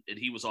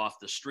he was off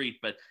the street.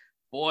 But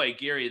boy,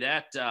 Gary,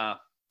 that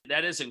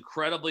is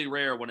incredibly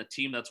rare when a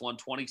team that's won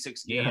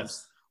 26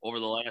 games over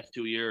the last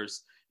 2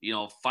 years,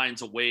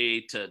 finds a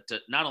way to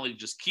not only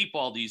just keep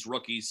all these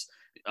rookies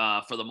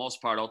for the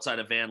most part outside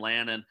of Van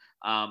Lanen,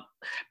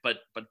 but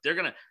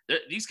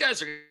these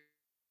guys are going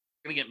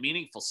to get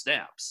meaningful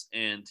snaps.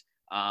 And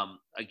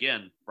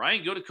again,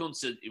 Brian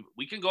Gutekunst,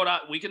 we can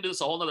do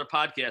this a whole nother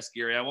podcast,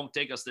 Gary. I won't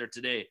take us there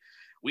today.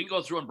 We can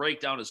go through and break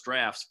down his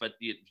drafts, but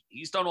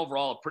he's done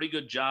overall a pretty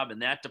good job in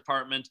that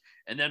department,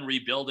 and then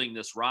rebuilding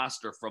this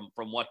roster from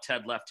what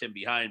Ted left him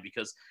behind,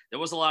 because there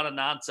was a lot of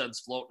nonsense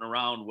floating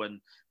around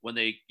when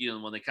they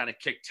kind of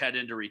kicked Ted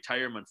into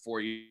retirement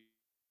 4 years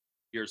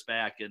years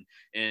back.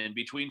 And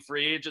between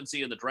free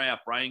agency and the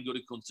draft, Brian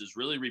Gutekunst has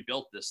really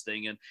rebuilt this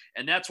thing.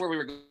 And that's where we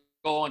were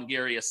going,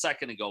 Gary, a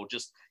second ago,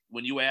 just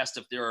when you asked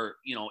if there are,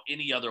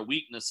 any other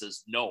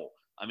weaknesses. No.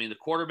 I mean, the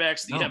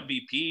quarterback's the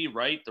MVP,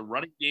 right? The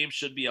running game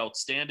should be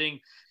outstanding.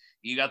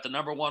 You got the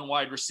number one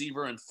wide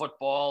receiver in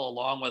football,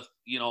 along with,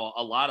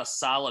 a lot of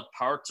solid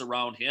parts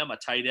around him, a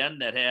tight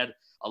end that had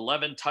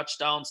 11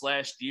 touchdowns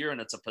last year, and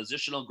it's a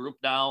positional group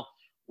now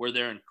where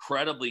they're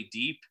incredibly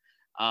deep.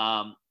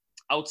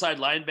 Outside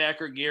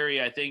linebacker,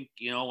 Gary, I think,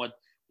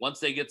 once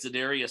they get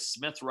Zadarius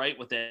Smith right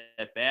with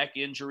that back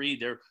injury,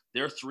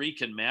 their three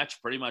can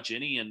match pretty much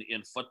any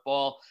in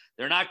football.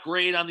 They're not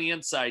great on the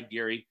inside,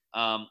 Gary.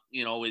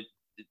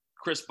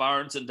 Chris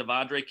Barnes and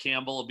Devondre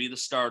Campbell will be the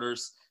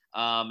starters.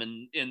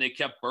 And they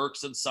kept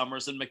Burks and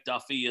Summers and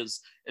McDuffie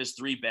as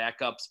three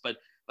backups. But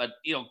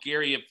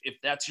Gary, if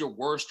that's your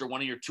worst or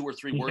one of your two or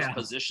three worst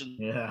positions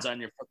on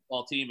your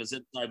football team is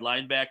inside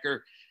linebacker,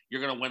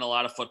 you're going to win a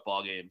lot of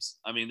football games.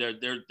 I mean,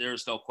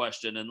 there's no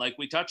question. And like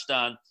we touched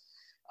on,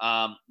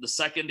 the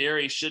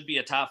secondary should be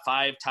a top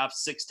 5, top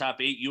 6, top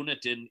 8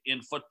 unit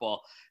in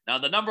football. Now,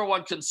 the number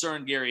one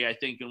concern, Gary, I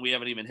think, and we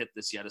haven't even hit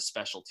this yet, is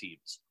special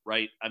teams,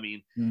 right? I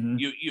mean,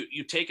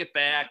 you take it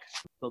back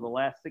to the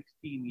last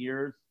 16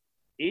 years.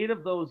 8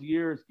 of those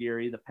years,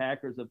 Gary, the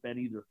Packers have been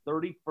either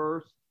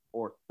 31st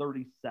or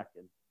 32nd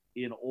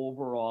in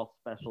overall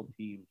special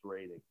teams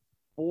rating.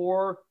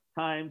 4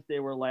 times they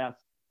were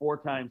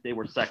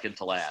second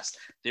to last.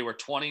 They were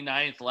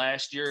 29th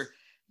last year.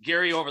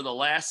 Gary, over the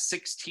last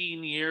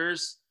 16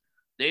 years,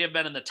 they have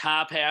been in the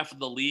top half of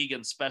the league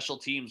in special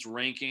teams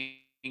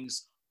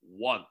rankings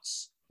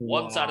once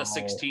out of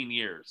 16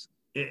 years.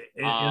 In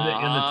the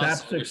top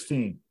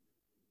 16.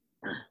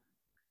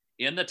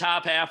 In the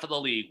top half of the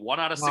league, 1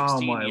 out of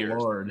 16 years. Oh my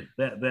Lord!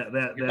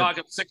 You're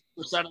talking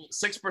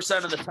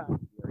 6% of the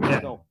time.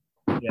 So,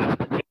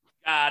 they've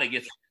got to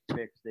get it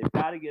fixed. They've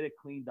got to get it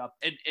cleaned up.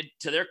 And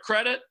to their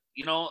credit,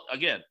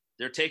 again,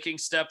 they're taking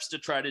steps to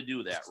try to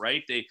do that.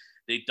 Right?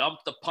 They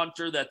dumped the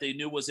punter that they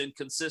knew was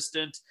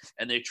inconsistent,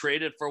 and they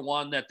traded for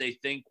one that they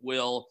think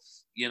will,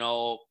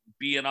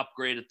 be an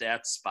upgrade at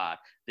that spot.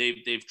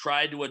 They've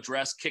tried to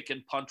address kick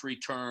and punt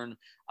return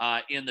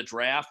in the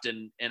draft,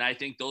 and I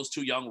think those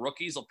 2 young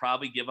rookies will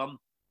probably give them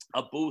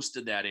a boost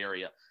in that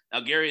area. Now,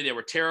 Gary, they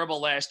were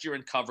terrible last year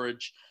in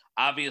coverage.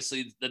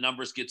 Obviously, the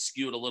numbers get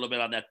skewed a little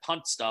bit on that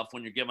punt stuff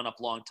when you're giving up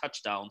long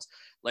touchdowns,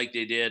 like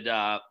they did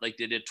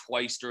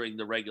twice during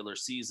the regular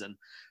season.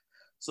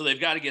 So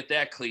they've got to get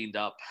that cleaned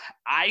up.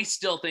 I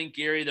still think,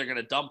 Gary, they're going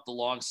to dump the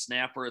long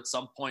snapper at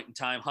some point in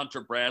time.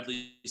 Hunter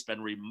Bradley's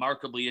been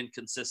remarkably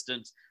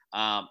inconsistent.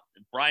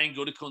 Brian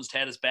Gutekunst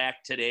had his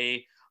back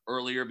today.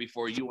 Earlier,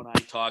 before you and I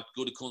talked,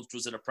 Gutekunst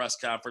was in a press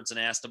conference and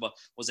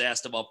was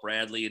asked about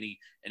Bradley,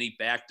 and he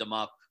backed him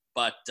up.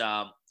 But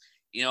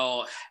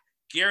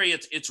Gary,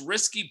 it's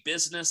risky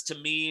business to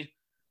me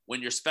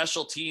when your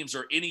special teams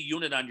or any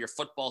unit on your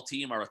football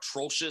team are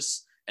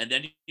atrocious, and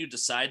then you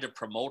decide to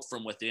promote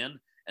from within.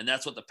 And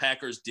that's what the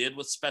Packers did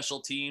with special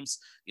teams.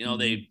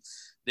 They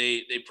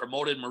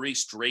promoted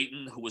Maurice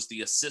Drayton, who was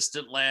the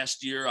assistant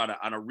last year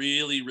on a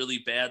really, really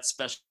bad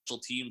special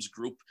teams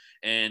group.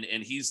 And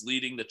he's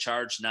leading the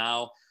charge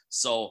now.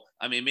 So,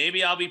 I mean,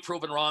 maybe I'll be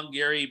proven wrong,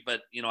 Gary,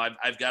 but,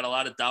 I've got a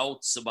lot of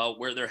doubts about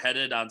where they're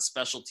headed on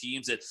special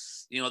teams.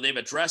 They've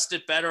addressed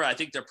it better. I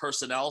think their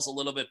personnel's a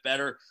little bit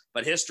better,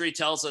 but history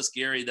tells us,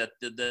 Gary, that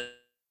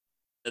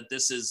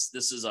this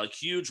is a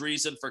huge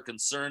reason for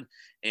concern.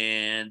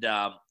 And,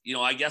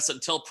 I guess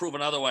until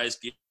proven otherwise,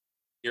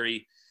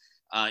 Gary,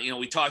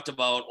 we talked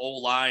about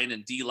O-line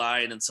and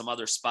D-line and some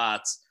other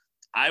spots.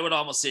 I would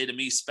almost say, to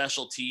me,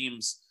 special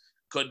teams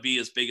could be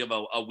as big of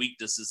a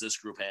weakness as this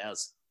group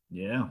has.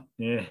 Yeah.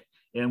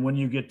 And when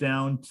you get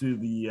down to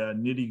the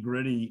nitty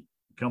gritty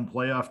come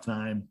playoff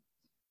time,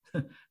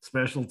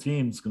 special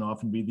teams can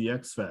often be the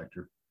X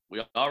factor.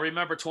 We all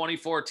remember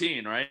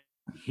 2014, right?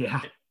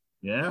 Yeah.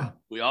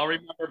 We all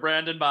remember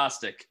Brandon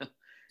Bostic.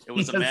 It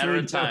was a matter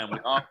of time.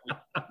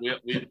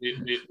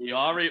 We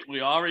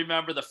all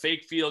remember the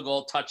fake field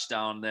goal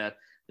touchdown that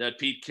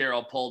Pete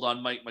Carroll pulled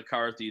on Mike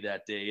McCarthy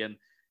that day. And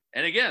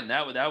again,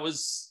 that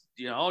was,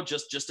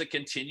 just a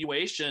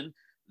continuation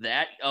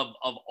of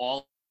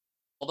all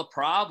the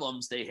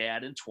problems they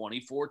had in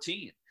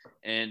 2014.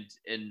 And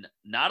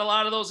not a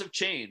lot of those have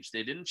changed.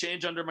 They didn't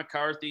change under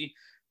McCarthy.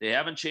 They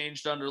haven't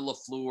changed under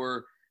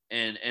LaFleur.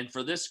 And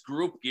for this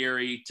group,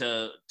 Gary,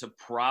 to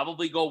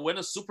probably go win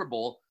a Super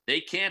Bowl, they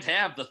can't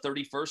have the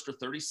 31st or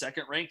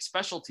 32nd ranked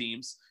special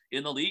teams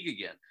in the league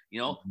again.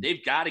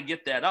 They've got to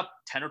get that up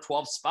 10 or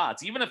 12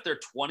 spots. Even if they're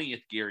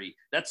 20th, Gary,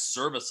 that's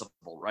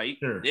serviceable, right?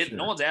 Sure.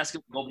 No one's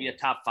asking to go be a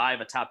top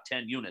 5, a top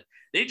 10 unit.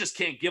 They just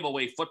can't give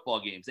away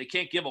football games. They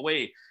can't give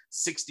away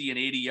 60 and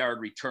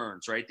 80-yard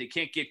returns, right? They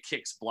can't get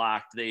kicks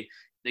blocked. They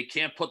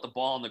can't put the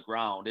ball on the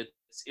ground.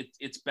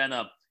 It's been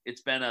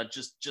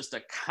just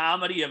a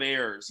comedy of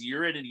errors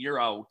year in and year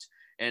out,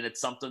 and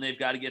it's something they've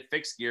got to get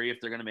fixed, Gary, if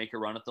they're going to make a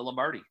run at the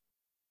Lombardi.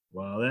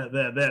 Wow,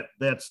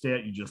 that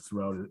stat you just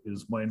threw out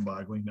is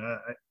mind-boggling.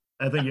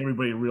 I think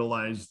everybody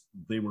realized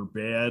they were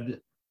bad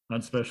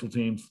on special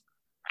teams.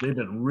 They've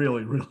been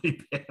really,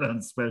 really bad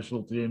on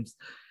special teams.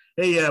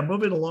 Hey,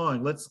 moving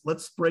along,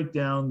 let's break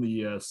down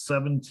the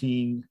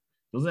 17.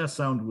 Doesn't that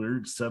sound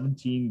weird?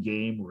 17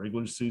 game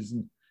regular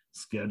season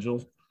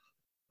schedule.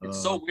 It's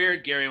so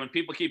weird, Gary, when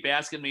people keep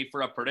asking me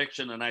for a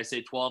prediction and I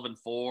say 12-4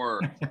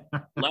 or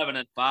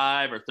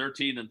 11-5 or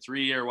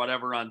 13-3 or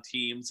whatever on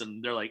teams,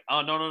 and they're like,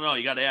 "Oh, no,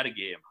 you got to add a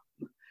game."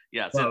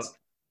 Yes, well,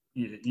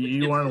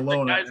 you aren't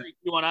alone. Guys like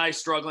you and I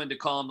struggling to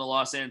call them the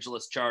Los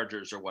Angeles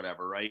Chargers or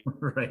whatever, right?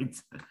 Right.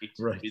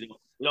 We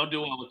don't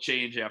do well with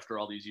change after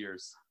all these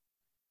years.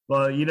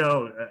 Well,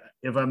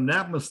 if I'm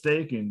not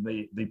mistaken,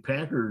 the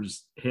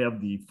Packers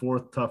have the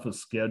fourth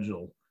toughest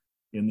schedule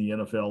in the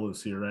NFL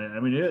this year. I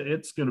mean,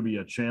 it's going to be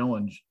a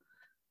challenge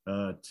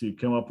to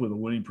come up with a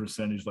winning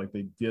percentage like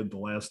they did the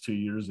last 2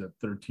 years at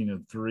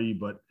 13-3.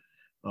 But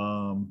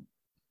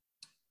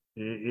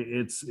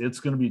it's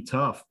going to be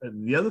tough.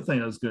 And the other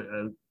thing I was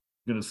going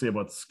to say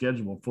about the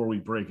schedule before we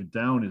break it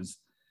down is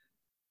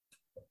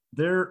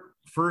their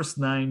first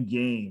 9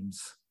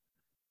 games,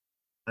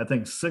 I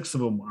think 6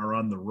 of them are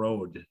on the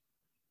road.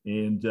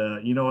 And,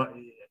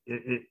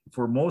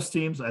 for most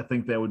teams, I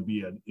think that would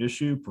be an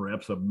issue,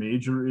 perhaps a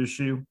major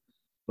issue.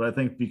 But I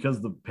think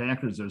because the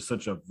Packers are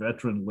such a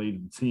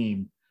veteran-laden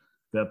team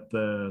that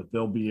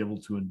they'll be able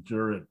to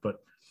endure it. But,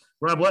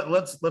 Rob,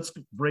 let's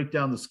break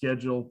down the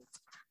schedule.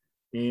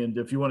 And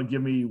if you want to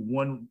give me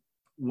one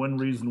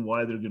reason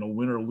why they're going to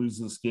win or lose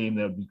this game,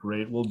 that would be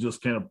great. We'll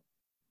just kind of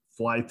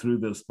fly through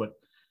this. But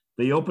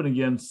they open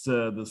against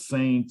the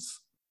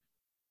Saints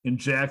in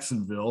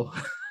Jacksonville,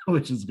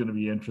 which is going to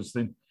be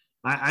interesting.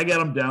 I got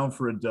them down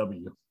for a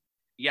W.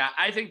 Yeah,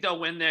 I think they'll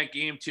win that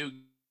game too,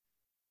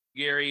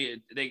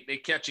 Gary.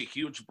 They catch a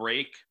huge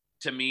break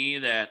to me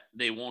that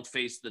they won't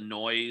face the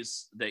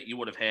noise that you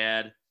would have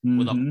had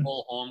with a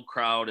full home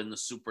crowd in the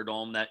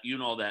Superdome. That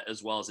that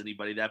as well as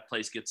anybody. That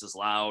place gets as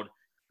loud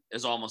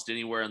as almost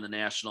anywhere in the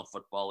National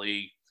Football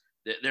League.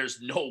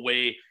 There's no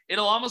way.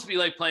 It'll almost be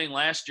like playing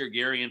last year,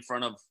 Gary, in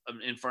front of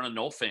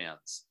no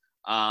fans.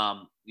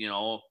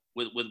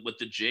 With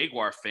the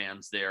Jaguar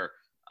fans there.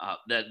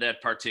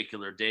 That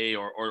particular day,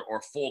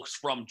 or folks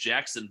from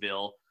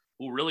Jacksonville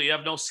who really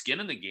have no skin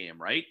in the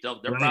game, right? They're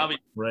probably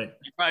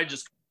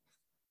just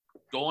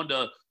going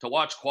to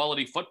watch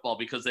quality football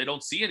because they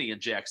don't see any in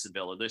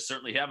Jacksonville, or they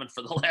certainly haven't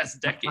for the last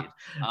decade.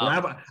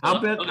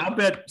 I'll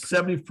bet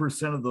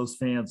 70% of those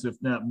fans, if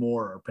not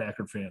more, are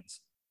Packer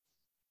fans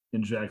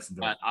in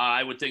Jacksonville.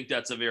 I would think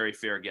that's a very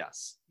fair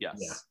guess. Yes.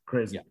 Yeah,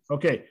 crazy. Yeah.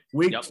 Okay,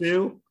 week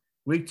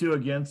two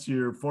against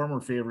your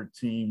former favorite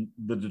team,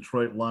 the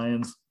Detroit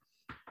Lions.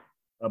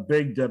 A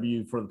big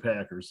W for the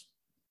Packers.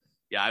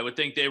 Yeah, I would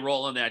think they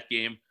roll in that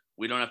game.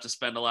 We don't have to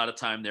spend a lot of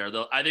time there.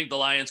 I think the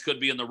Lions could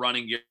be in the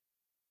running,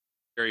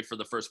 Gary, for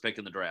the first pick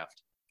in the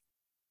draft.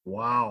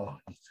 Wow.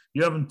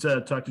 You haven't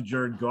talked to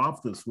Jared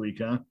Goff this week,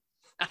 huh?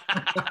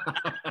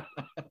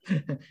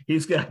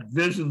 He's got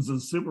visions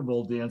of Super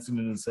Bowl dancing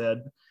in his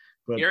head.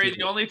 But Gary,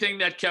 the only thing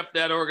that kept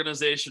that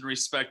organization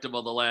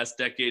respectable the last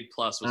decade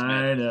plus was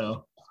Matt. I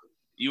know.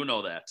 You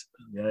know that.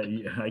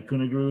 Yeah, I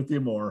couldn't agree with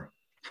you more.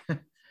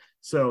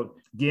 So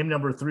game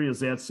number 3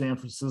 is at San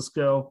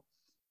Francisco.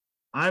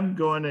 I'm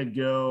going to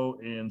go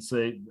and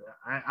say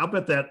I'll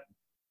bet that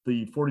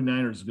the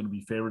 49ers are going to be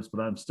favorites, but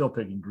I'm still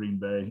picking Green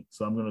Bay.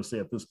 So I'm going to say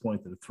at this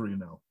point they're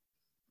 3-0.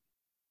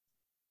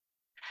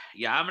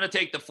 Yeah, I'm going to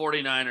take the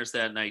 49ers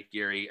that night,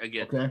 Gary.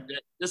 Again, okay.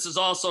 This is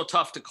also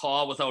tough to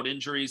call without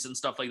injuries and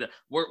stuff like that.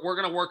 We're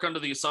going to work under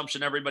the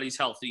assumption everybody's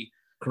healthy.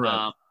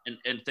 Correct.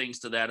 And things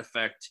to that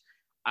effect.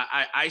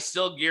 I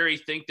still, Gary,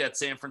 think that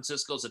San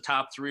Francisco is a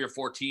top 3 or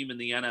 4 team in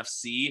the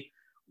NFC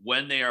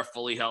when they are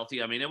fully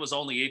healthy. I mean, it was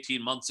only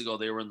 18 months ago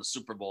they were in the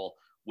Super Bowl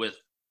with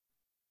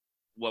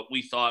what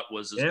we thought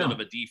was as good of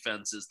a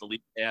defense as the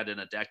league had in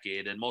a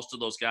decade, and most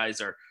of those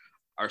guys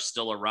are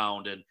still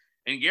around.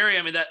 And Gary,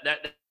 I mean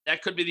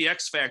that could be the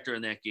X factor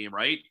in that game,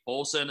 right?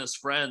 Bosa and his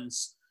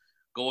friends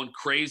going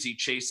crazy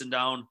chasing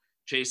down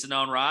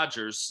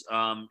Rodgers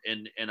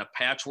and a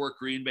patchwork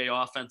Green Bay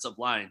offensive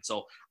line.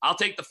 So I'll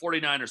take the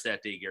 49ers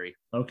that day, Gary.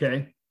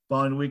 Okay.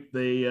 Following week,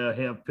 they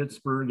have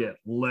Pittsburgh at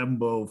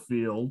Lambeau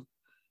Field.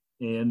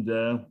 And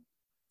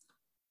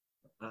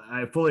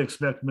I fully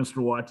expect Mr.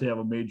 Watt to have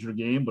a major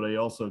game, but I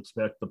also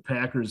expect the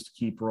Packers to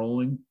keep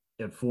rolling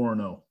at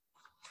 4-0.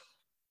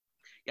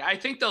 Yeah, I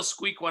think they'll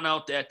squeak one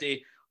out that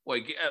day.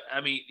 Boy,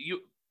 I mean,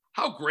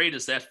 how great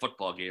is that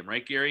football game,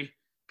 right, Gary?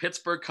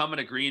 Pittsburgh coming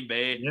to Green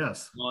Bay.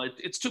 Yes. Well,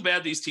 it's too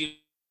bad these teams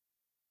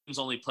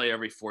only play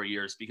every 4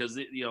 years because,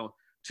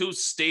 two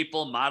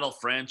staple model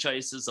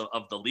franchises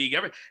of the league.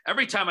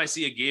 Every time I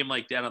see a game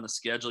like that on the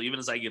schedule, even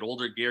as I get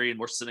older, Gary, and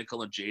more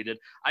cynical and jaded,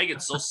 I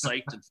get so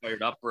psyched and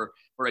fired up for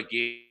a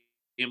game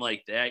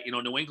like that.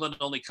 New England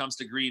only comes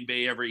to Green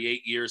Bay every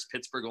 8 years.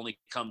 Pittsburgh only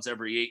comes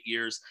every 8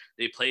 years.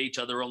 They play each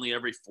other only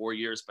every 4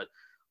 years. But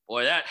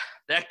boy,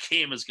 that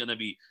game is going to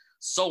be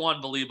so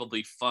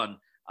unbelievably fun.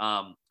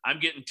 I'm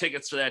getting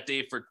tickets for that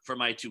day for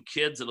my two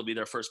kids. It'll be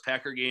their first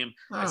Packer game.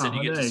 I said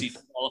you get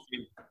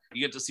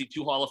to see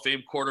two Hall of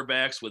Fame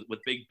quarterbacks with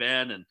Big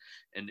Ben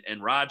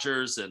and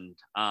Rodgers, and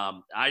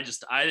I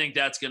think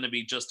that's going to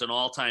be just an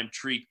all-time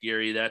treat,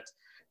 Gary. That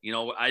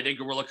I think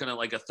we're looking at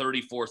like a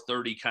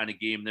 34-30 kind of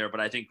game there, but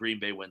I think Green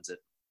Bay wins it.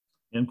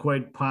 And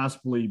quite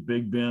possibly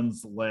Big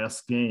Ben's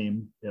last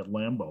game at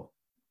Lambeau.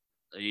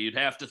 You'd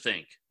have to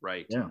think,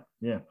 right?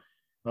 Yeah.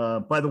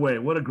 By the way,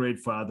 what a great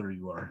father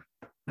you are.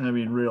 I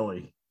mean,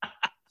 really.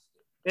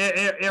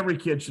 Every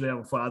kid should have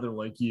a father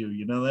like you.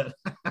 You know that?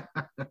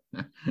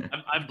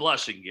 I'm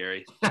blushing,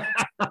 Gary.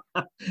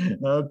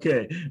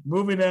 Okay,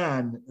 moving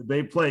on.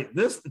 They play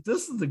this.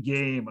 This is the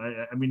game.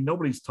 I mean,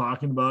 nobody's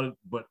talking about it,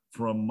 but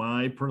from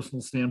my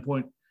personal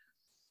standpoint,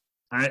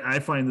 I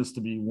find this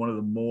to be one of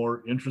the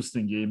more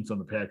interesting games on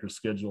the Packers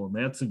schedule, and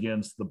that's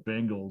against the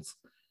Bengals.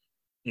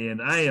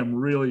 And I am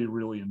really,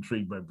 really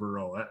intrigued by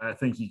Burrow. I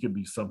think he could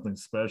be something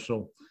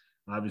special.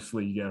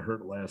 Obviously, he got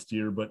hurt last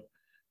year, but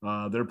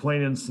they're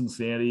playing in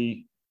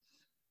Cincinnati.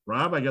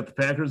 Rob, I got the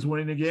Packers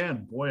winning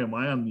again. Boy, am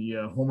I on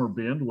the Homer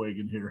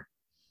bandwagon here.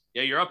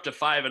 Yeah, you're up to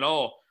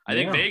 5-0. I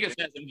think Vegas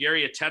has them,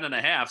 Gary, at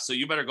 10.5. So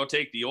you better go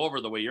take the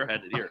over the way you're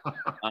headed here.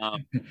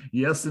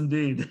 Yes,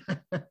 indeed.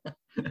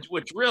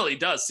 Which really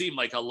does seem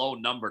like a low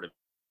number to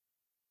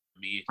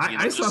me.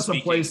 I saw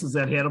some places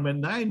that had them at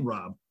 9,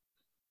 Rob.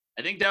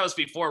 I think that was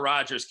before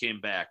Rodgers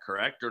came back,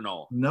 correct or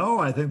no? No,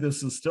 I think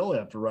this is still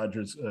after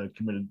Rodgers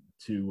committed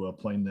to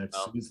playing next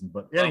season.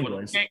 But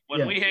anyways,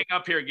 when we hang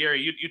up here,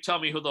 Gary, you tell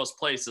me who those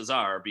places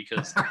are,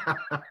 because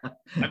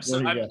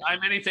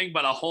I'm anything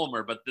but a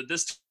homer. But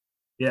this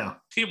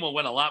team will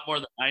win a lot more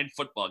than 9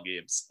 football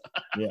games.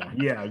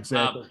 yeah,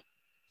 exactly.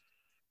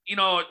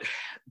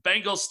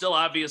 Bengals still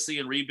obviously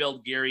in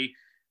rebuild, Gary.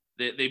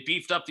 They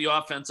beefed up the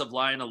offensive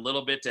line a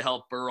little bit to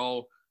help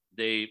Burrow.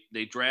 They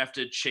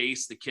drafted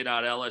Chase, the kid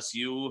out of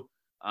LSU,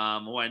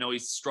 who I know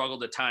he's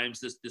struggled at times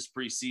this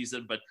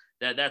preseason, but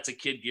that's a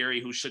kid,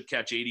 Gary, who should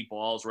catch 80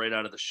 balls right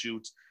out of the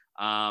chute.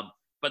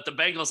 But the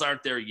Bengals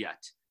aren't there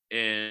yet,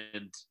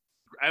 and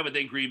I would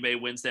think Green Bay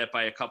wins that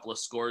by a couple of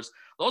scores.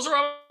 Those are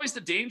always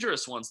the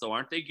dangerous ones, though,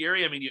 aren't they,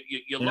 Gary? I mean,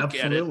 you look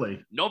at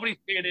it. Nobody's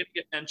paying any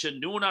attention.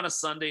 Noon on a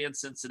Sunday in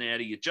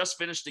Cincinnati. You just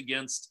finished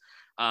against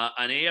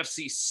an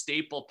AFC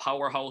staple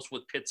powerhouse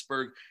with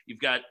Pittsburgh. You've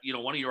got,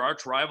 one of your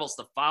arch rivals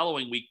the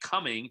following week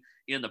coming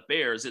in the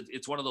Bears.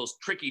 It's one of those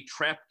tricky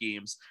trap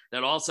games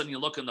that all of a sudden you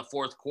look in the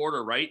fourth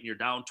quarter, right, and you're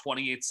down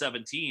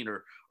 28-17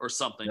 or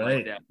something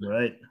like that.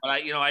 Right. But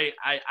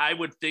I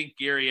would think,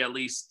 Gary, at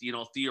least,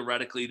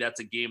 theoretically, that's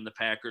a game the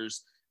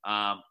Packers,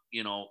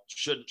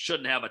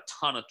 shouldn't have a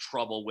ton of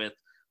trouble with.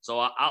 So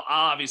I'll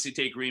obviously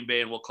take Green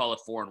Bay, and we'll call it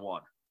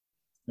 4-1.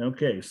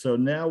 Okay, so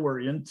now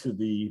we're into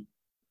the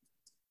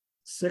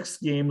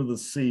 6th game of the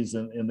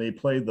season, and they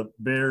play the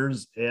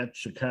Bears at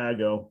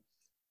Chicago.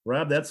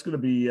 Rob, that's going to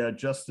be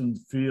Justin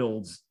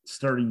Fields'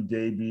 starting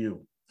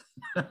debut.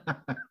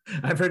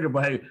 I figure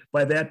by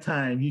that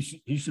time he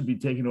should be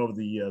taking over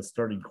the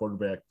starting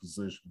quarterback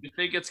position. You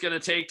think it's going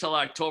to take till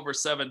October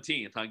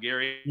 17th, huh,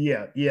 Gary?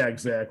 Yeah,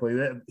 exactly.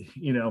 That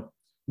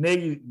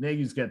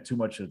Nagy's got too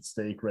much at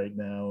stake right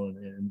now,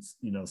 and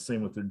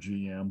same with their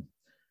GM.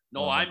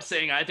 No, I'm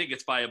saying I think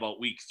it's by about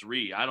week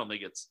 3. I don't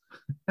think it's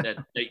that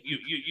you.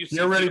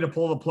 You're ready to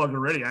pull the plug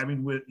already. I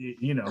mean,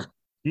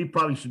 he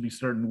probably should be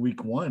starting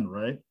week 1,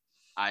 right?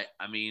 I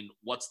mean,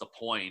 what's the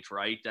point,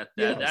 right?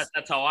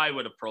 That's how I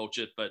would approach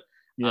it. But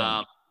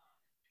no,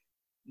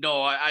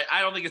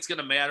 I don't think it's going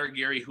to matter,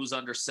 Gary, who's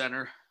under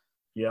center.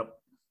 Yep.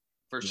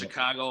 For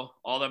Chicago,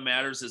 all that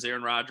matters is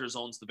Aaron Rodgers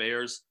owns the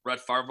Bears. Brett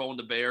Favre owned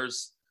the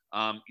Bears.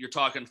 You're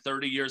talking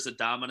 30 years of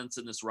dominance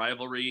in this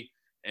rivalry.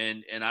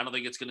 And I don't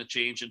think it's going to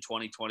change in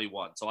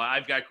 2021. So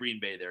I've got Green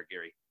Bay there,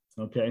 Gary.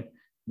 Okay.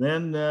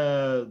 Then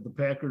the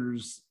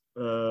Packers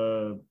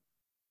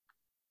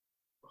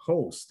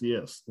host,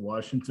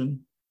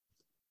 Washington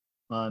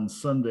on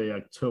Sunday,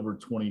 October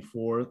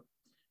 24th.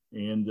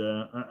 And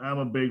I'm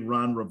a big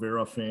Ron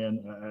Rivera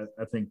fan.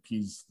 I think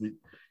he's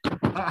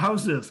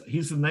how's this?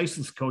 He's the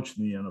nicest coach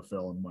in the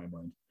NFL in my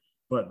mind.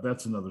 But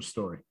that's another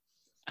story.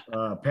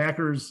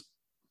 Packers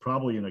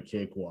probably in a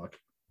cakewalk.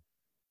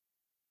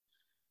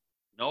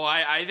 No,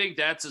 I think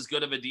that's as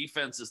good of a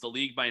defense as the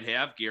league might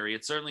have, Gary.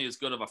 It's certainly as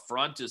good of a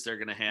front as they're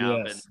going to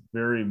have. Yes, and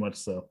very much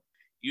so.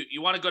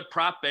 You want a good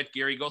prop bet,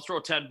 Gary? Go throw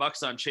 $10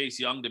 on Chase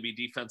Young to be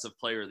Defensive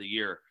Player of the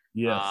Year.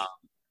 Yes.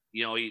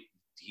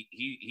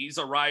 He's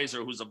a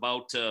riser who's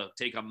about to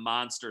take a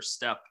monster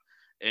step,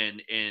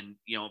 and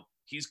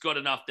he's good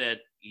enough that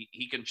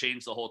he can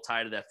change the whole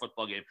tide of that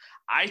football game.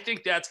 I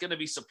think that's going to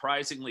be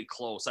surprisingly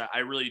close. I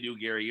really do,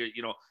 Gary.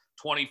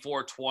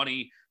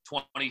 24-20,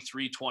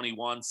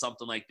 23-21,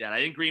 something like that. I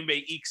think Green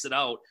Bay ekes it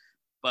out,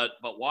 but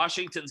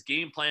Washington's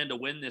game plan to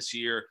win this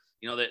year,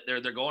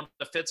 they're going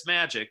to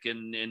Fitzmagic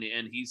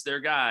and he's their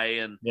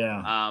guy, and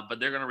but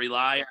they're going to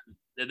rely on.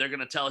 They're going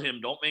to tell him,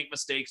 don't make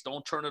mistakes,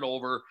 don't turn it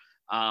over.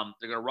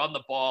 They're going to run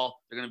the ball.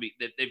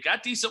 They've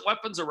got decent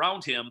weapons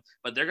around him,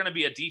 but they're going to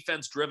be a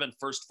defense-driven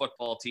first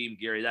football team,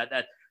 Gary.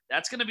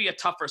 that's going to be a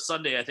tougher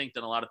Sunday, I think,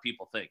 than a lot of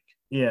people think.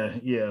 Yeah.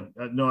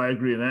 No, I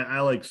agree. And I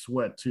like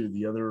Sweat too,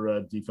 the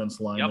other defense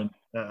lineman.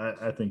 Yep.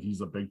 I think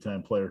he's a big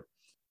time player.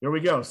 There we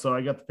go. So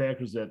I got the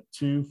Packers at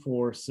 2,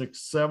 4,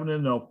 6,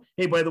 7-0.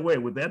 Hey, by the way,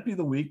 would that be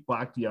the week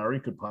Bakhtiari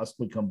could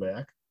possibly come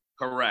back?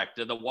 Correct.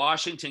 The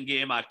Washington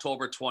game,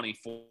 October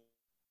 24th.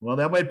 Well,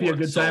 that might be a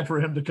good time for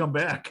him to come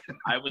back.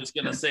 I was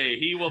going to say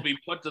he will be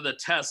put to the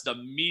test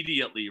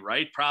immediately,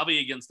 right? Probably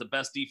against the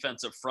best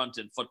defensive front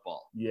in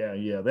football. Yeah.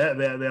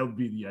 That would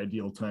be the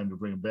ideal time to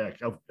bring him back.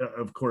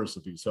 Of course,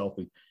 if he's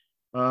healthy.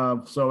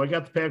 So I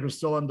got the Packers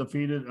still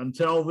undefeated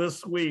until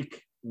this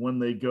week when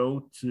they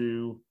go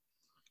to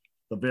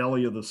the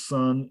Valley of the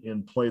Sun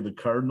and play the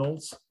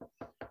Cardinals.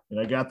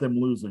 And I got them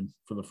losing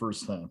for the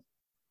first time.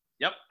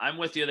 Yep, I'm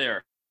with you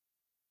there.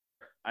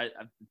 I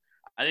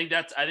think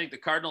the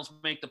Cardinals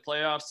make the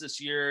playoffs this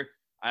year.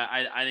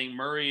 I think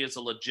Murray is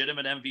a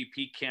legitimate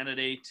MVP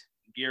candidate.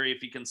 Gary, if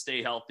he can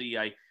stay healthy,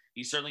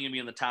 he's certainly gonna be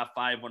in the top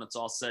 5 when it's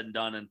all said and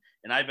done.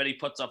 And I bet he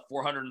puts up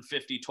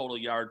 450 total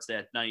yards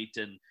that night.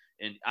 And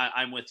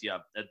I'm with you.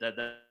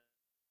 That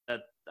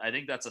I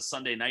think that's a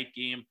Sunday night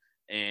game.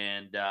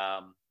 And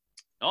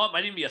it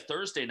might even be a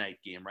Thursday night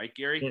game, right,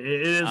 Gary?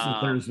 It is a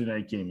Thursday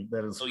night game.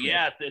 That is. So correct.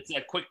 Yeah, it's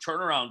a quick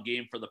turnaround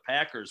game for the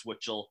Packers,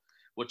 which will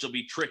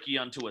be tricky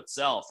unto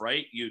itself,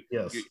 right?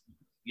 Yes.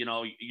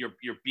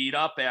 You're beat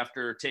up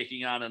after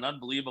taking on an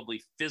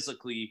unbelievably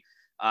physical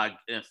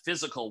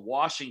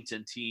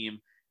Washington team,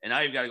 and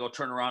now you've got to go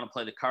turn around and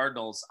play the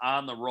Cardinals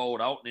on the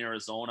road out in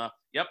Arizona.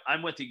 Yep,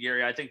 I'm with you,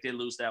 Gary. I think they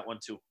lose that one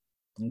too.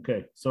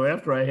 Okay, so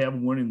after I have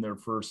them winning their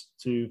first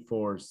 2,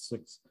 4,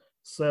 6,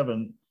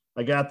 7,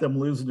 I got them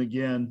losing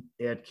again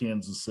at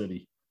Kansas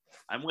City.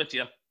 I'm with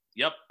you.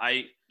 Yep,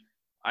 I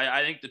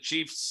think the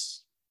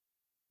Chiefs,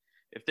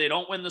 if they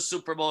don't win the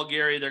Super Bowl,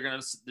 Gary, they're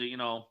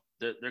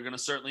gonna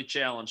certainly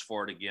challenge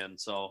for it again.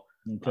 So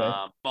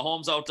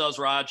Mahomes outdoes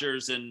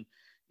Rodgers, and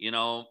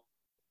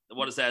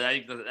what is that? I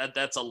think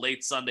that's a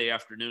late Sunday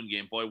afternoon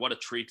game. Boy, what a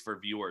treat for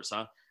viewers,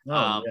 huh?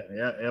 Oh,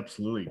 yeah,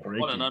 absolutely.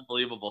 Great. What an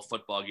unbelievable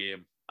football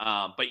game.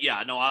 But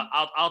yeah, no,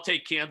 I'll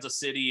take Kansas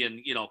City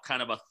and,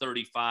 kind of a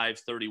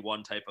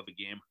 35-31 type of a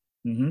game.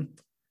 Mm-hmm.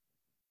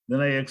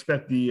 Then I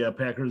expect the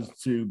Packers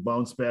to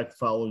bounce back the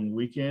following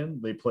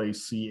weekend. They play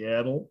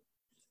Seattle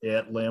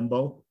at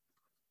Lambeau.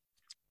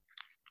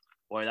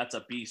 Boy, that's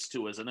a beast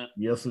too, isn't it?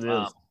 Yes, it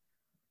is.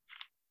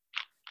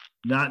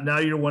 Now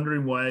you're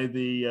wondering why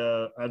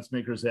the odds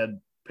makers had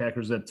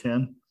Packers at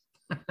 10.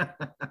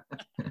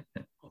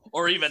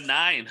 Or even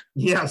 9.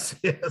 Yes.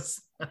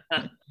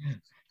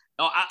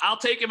 No, I'll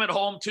take him at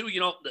home too.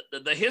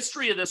 The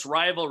history of this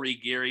rivalry,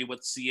 Gary,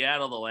 with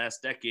Seattle the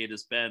last decade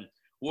has been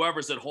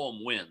whoever's at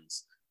home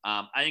wins.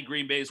 I think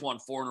Green Bay's won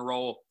 4 in a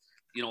row,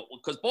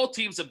 because both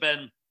teams have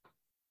been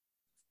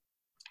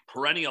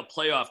perennial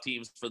playoff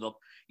teams for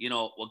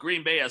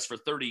Green Bay has for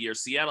 30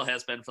 years. Seattle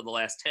has been for the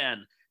last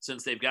 10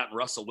 since they've gotten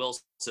Russell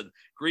Wilson.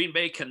 Green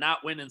Bay cannot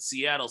win in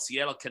Seattle.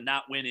 Seattle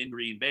cannot win in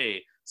Green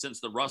Bay since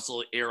the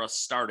Russell era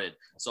started.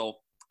 So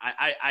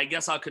I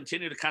guess I'll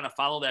continue to kind of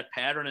follow that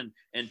pattern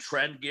and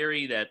trend,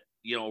 Gary, that,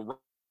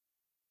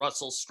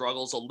 Russell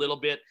struggles a little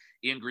bit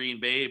in Green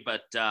Bay,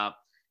 but,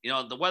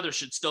 the weather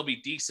should still be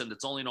decent.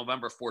 It's only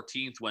November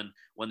 14th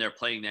when they're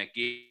playing that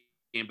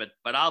game,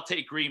 but I'll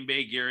take Green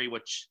Bay, Gary,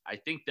 which I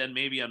think then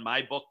maybe on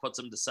my book puts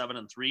them to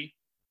 7-3.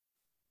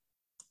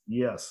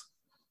 Yes.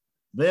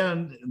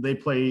 Then they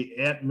play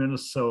at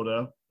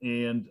Minnesota,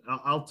 and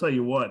I'll tell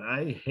you what,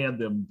 I had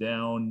them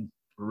down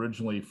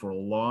originally for a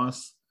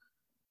loss.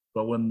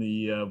 But when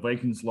the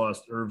Vikings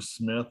lost Irv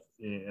Smith,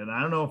 and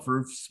I don't know if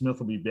Irv Smith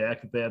will be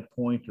back at that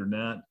point or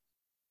not.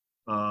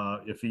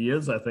 If he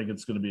is, I think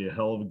it's going to be a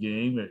hell of a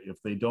game.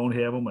 If they don't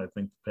have him, I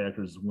think the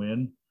Packers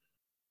win.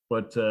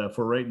 But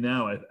for right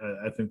now,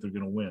 I think they're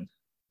going to win.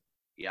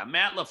 Yeah,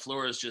 Matt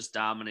LaFleur has just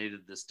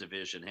dominated this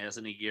division,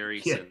 hasn't he,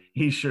 Gary? Yeah,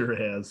 he sure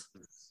has.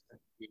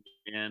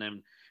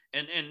 And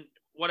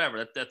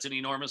whatever, that's an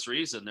enormous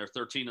reason. They're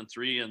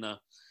 13-3 in the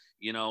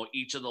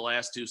each of the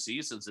last 2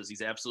 seasons as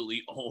he's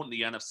absolutely owned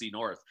the NFC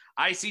North.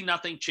 I see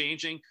nothing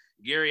changing.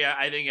 Gary,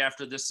 I think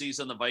after this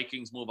season, the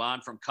Vikings move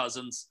on from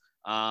Cousins.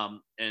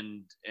 And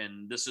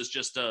this is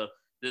just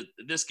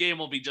this game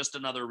will be just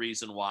another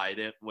reason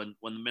why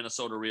when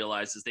Minnesota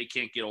realizes they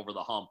can't get over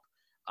the hump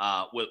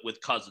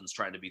with Cousins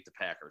trying to beat the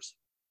Packers.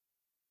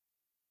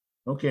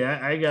 Okay.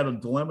 I got a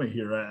dilemma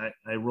here.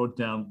 I wrote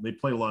down, they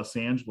play Los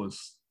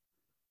Angeles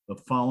the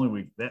following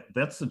week.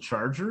 That's the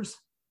Chargers.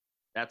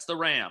 That's the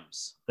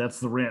Rams. That's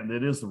the Rams.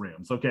 It is the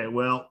Rams. Okay,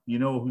 well, you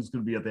know who's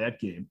going to be at that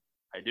game.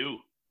 I do.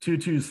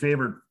 Tutu's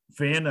favorite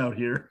fan out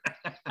here.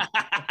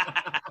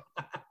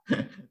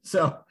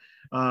 So,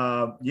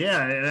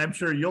 yeah, and I'm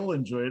sure you'll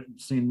enjoy it,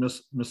 seeing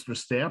Mr.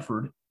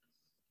 Stafford.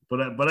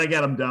 But I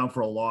got him down for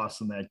a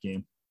loss in that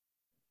game.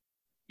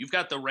 You've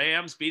got the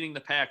Rams beating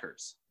the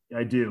Packers.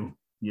 I do.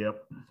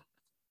 Yep.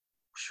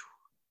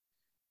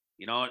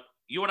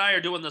 You and I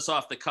are doing this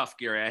off the cuff,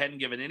 Gary. I hadn't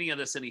given any of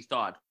this any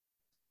thought.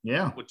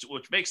 Yeah. Which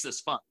makes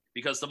this fun,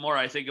 because the more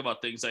I think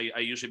about things, I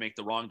usually make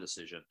the wrong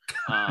decision.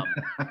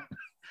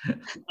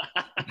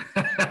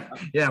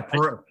 Yeah,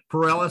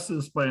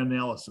 paralysis by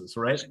analysis,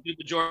 right? Do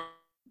the George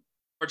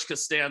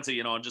Costanza,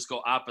 and just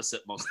go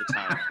opposite most of the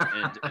time,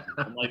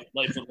 and life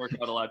would work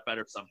out a lot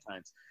better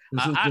sometimes.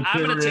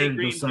 I'm going to take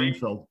Green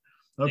Seinfeld.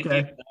 Bay. Okay,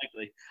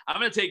 exactly. I'm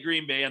going to take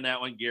Green Bay on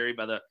that one, Gary,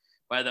 by the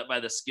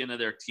skin of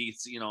their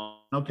teeth.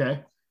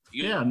 Okay.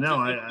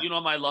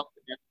 My love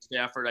for Matthew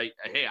Stafford. I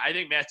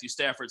think Matthew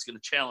Stafford's going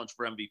to challenge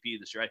for MVP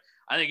this year.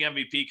 I think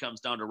MVP comes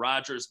down to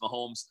Rodgers,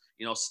 Mahomes,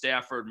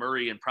 Stafford,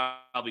 Murray, and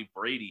probably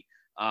Brady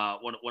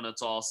when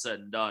it's all said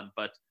and done.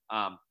 But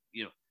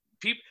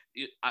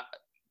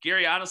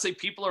Gary, honestly,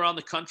 people around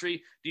the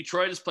country,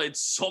 Detroit has played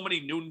so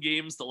many noon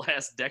games the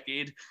last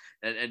decade,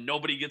 and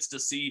nobody gets to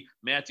see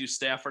Matthew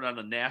Stafford on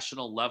a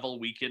national level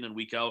week in and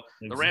week out.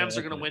 Exactly. The Rams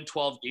are going to win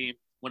 12 games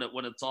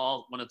when it's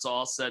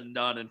all said and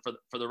done. And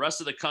for the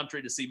rest of the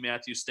country to see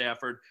Matthew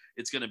Stafford,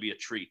 it's going to be a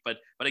treat. But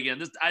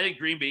again, I think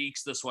Green Bay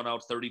ekes this one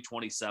out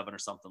 30-27 or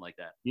something like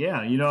that. Yeah,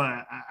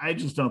 I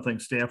just don't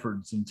think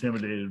Stafford's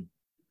intimidated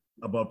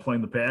about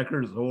playing the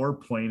Packers or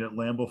playing at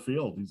Lambeau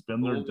Field. He's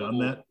been there, done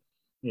that.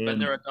 Been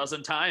there a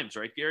dozen times,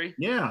 right, Gary?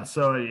 Yeah.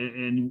 So,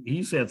 and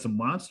he's had some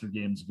monster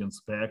games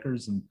against the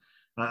Packers, and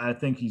I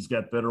think he's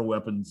got better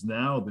weapons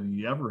now than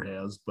he ever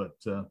has. But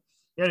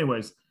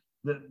anyways,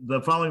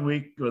 the following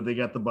week they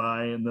got the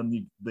bye, and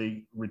then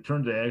they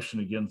returned to action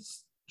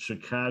against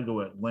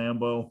Chicago at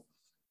Lambeau.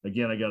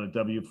 Again, I got a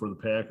W for the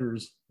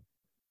Packers.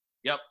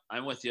 Yep,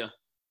 I'm with you.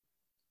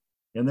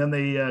 And then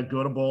they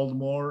go to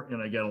Baltimore,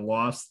 and I got a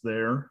loss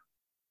there.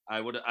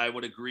 I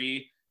would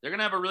agree. They're going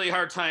to have a really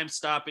hard time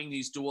stopping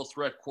these dual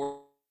threat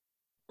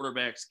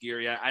quarterbacks,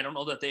 Gary. I don't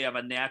know that they have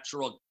a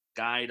natural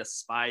guy to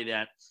spy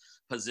that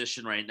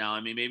position right now.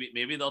 I mean,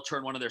 maybe they'll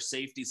turn one of their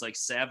safeties like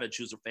Savage,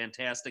 who's a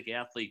fantastic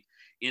athlete,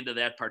 into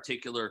that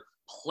particular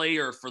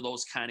player for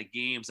those kind of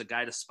games, a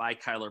guy to spy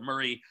Kyler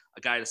Murray,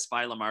 a guy to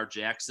spy Lamar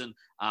Jackson.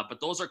 But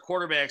those are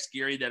quarterbacks,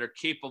 Gary, that are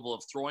capable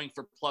of throwing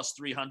for plus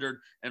 300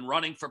 and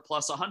running for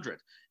plus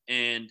 100.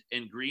 And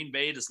Green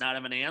Bay does not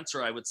have an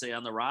answer, I would say,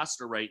 on the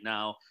roster right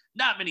now.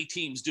 Not many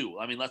teams do.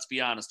 I mean, let's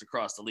be honest,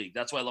 across the league.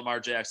 That's why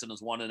Lamar Jackson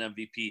has won an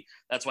MVP.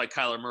 That's why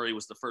Kyler Murray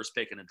was the first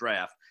pick in a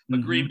draft.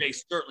 But Green Bay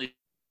certainly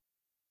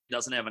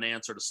doesn't have an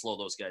answer to slow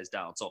those guys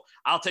down. So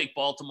I'll take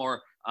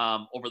Baltimore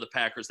over the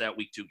Packers that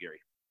week too, Gary.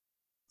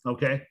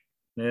 Okay.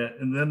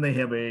 And then they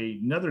have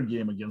another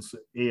game against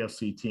the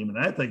AFC team. And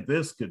I think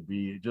this could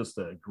be just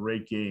a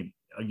great game,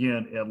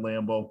 again, at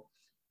Lambeau.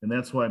 And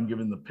that's why I'm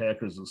giving the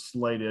Packers a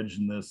slight edge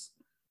in this.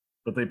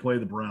 But they play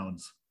the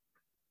Browns.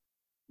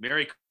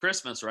 Merry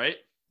Christmas, right?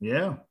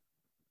 Yeah.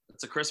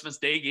 It's a Christmas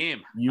Day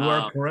game. You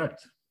are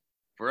correct.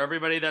 For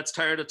everybody that's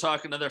tired of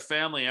talking to their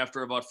family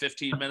after about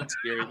 15 minutes,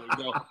 Gary,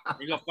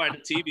 you go find a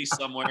TV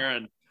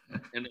somewhere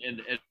and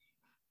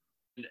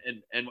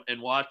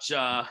watch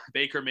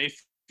Baker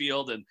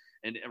Mayfield and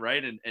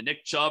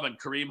Nick Chubb and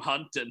Kareem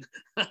Hunt and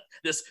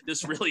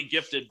this really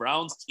gifted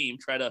Browns team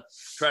try to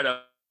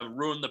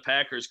ruin the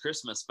Packers'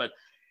 Christmas. But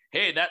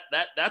hey,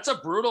 that's a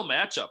brutal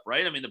matchup,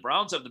 right? I mean, the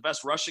Browns have the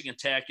best rushing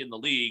attack in the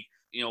league.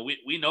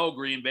 We know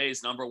Green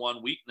Bay's number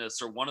one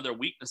weakness, or one of their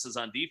weaknesses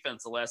on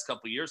defense the last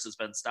couple of years, has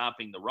been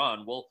stopping the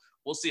run. We'll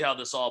see how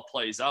this all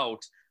plays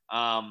out.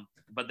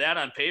 But that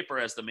on paper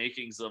has the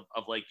makings of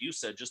like you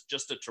said,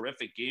 just a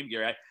terrific game,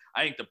 Gary.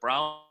 I think the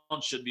Browns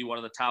should be one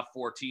of the top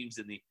four teams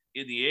in the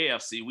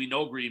AFC. We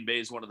know Green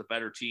Bay is one of the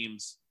better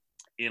teams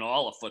in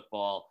all of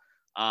football.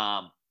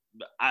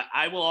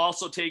 I will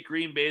also take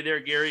Green Bay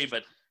there, Gary,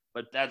 but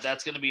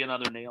that's going to be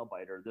another nail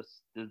biter.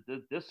 This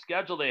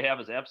schedule they have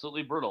is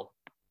absolutely brutal.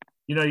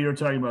 You were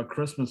talking about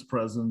Christmas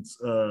presents.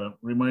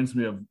 Reminds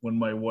me of when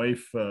my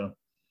wife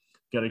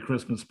got a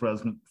Christmas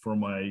present for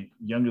my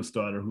youngest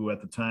daughter, who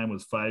at the time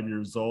was 5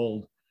 years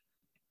old.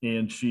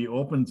 And she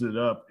opens it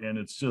up, and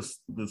it's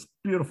just this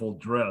beautiful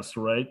dress,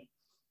 right?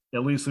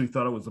 At least we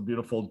thought it was a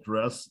beautiful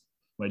dress.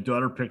 My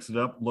daughter picks it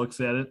up, looks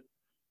at it,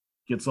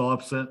 gets all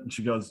upset, and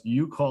she goes,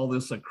 "You call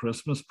this a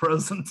Christmas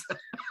present?"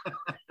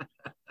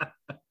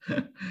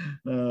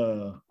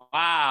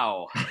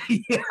 Wow.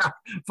 Yeah,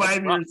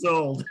 5 years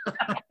old.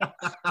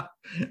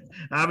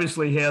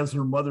 Obviously has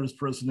her mother's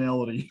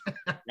personality.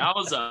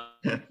 Yowza.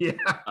 Yeah.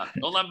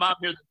 Don't let mom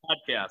hear the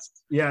podcast.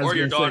 Yeah, or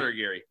your daughter,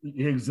 Gary.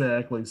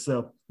 Exactly.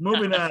 So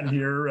moving on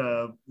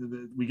here,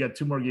 we got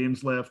two more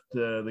games left.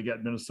 They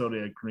got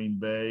Minnesota at Green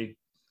Bay,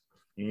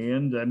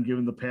 and I'm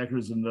giving the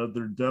Packers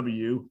another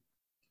W.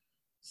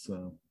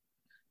 So,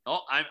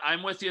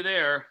 I'm with you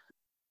there.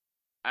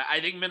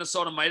 I think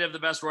Minnesota might have the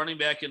best running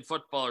back in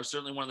football, or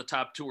certainly one of the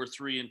top two or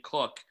three in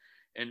Cook.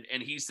 And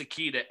he's the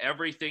key to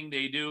everything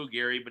they do,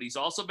 Gary, but he's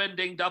also been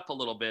dinged up a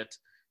little bit,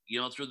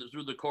 through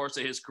the course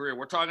of his career.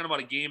 We're talking about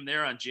a game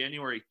there on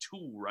January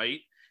 2, right?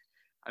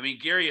 I mean,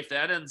 Gary, if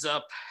that ends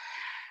up,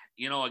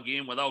 a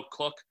game without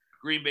Cook,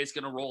 Green Bay's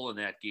going to roll in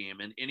that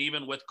game. And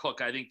even with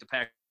Cook, I think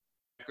the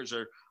Packers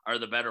are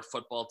the better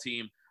football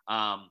team.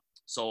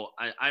 So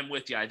I'm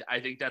with you.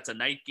 I think that's a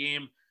night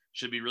game.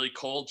 Should be really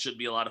cold. Should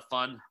be a lot of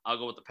fun. I'll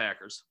go with the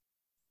Packers.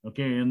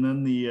 Okay, and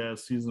then the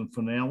season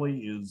finale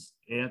is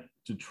at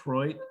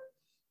Detroit,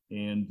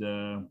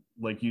 And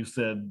like you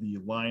said, the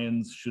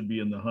Lions should be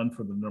in the hunt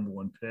for the number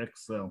 1 pick.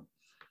 So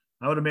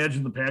I would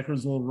imagine the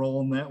Packers will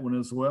roll in that one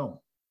as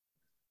well.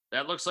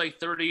 That looks like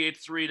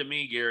 38-3 to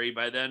me, Gary.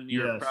 By then,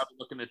 you're probably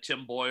looking at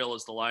Tim Boyle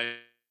as the Lions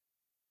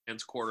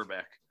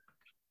quarterback.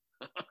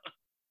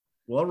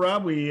 Well,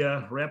 Rob, we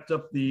wrapped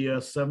up the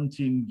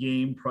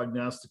 17-game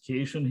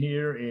prognostication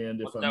here. And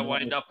if I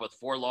wind up with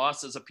 4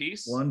 losses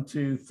apiece? 1,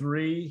 2,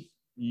 3.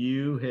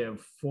 You have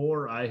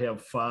 4. I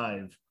have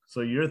 5.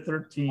 So you're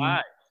 13,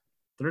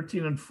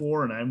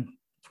 13-4, and I'm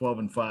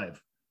 12-5.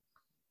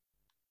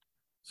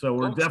 So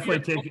we're definitely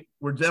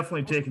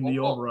taking the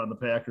over on the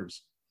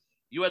Packers.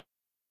 You had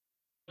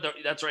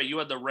that's right. You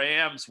had the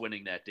Rams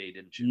winning that day,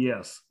 didn't you?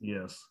 Yes.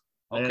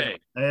 Okay.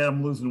 I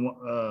am losing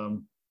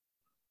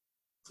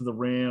to the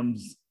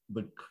Rams,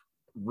 the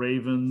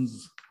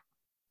Ravens,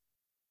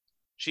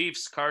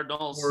 Chiefs,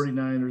 Cardinals,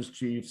 49ers,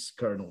 Chiefs,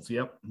 Cardinals.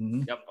 Yep.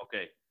 Mm-hmm. Yep.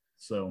 Okay.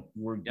 So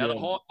we're good.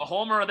 The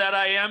homer that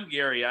I am,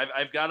 Gary.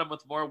 I've got them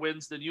with more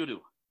wins than you do.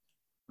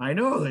 I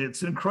know,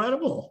 it's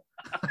incredible.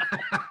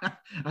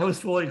 I was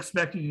fully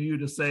expecting you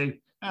to say,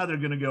 they're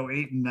going to go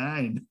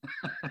 8-9.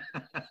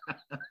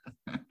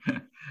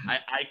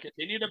 I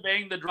continue to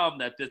bang the drum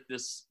that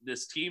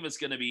this team is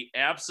going to be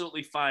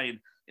absolutely fine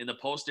in the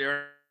post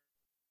Aaron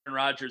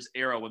Rodgers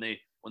era when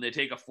they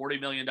take a $40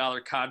 million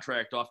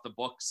contract off the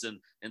books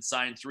and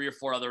sign 3 or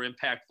 4 other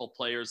impactful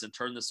players and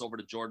turn this over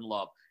to Jordan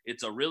Love.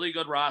 It's a really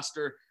good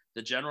roster.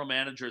 The general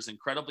manager is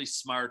incredibly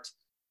smart.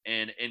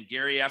 And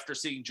Gary, after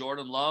seeing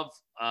Jordan Love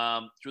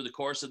through the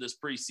course of this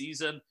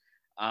preseason,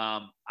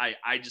 I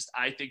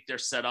think they're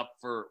set up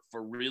for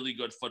really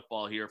good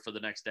football here for the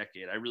next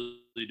decade. I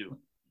really do.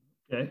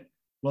 Okay.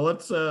 Well,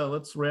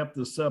 let's wrap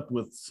this up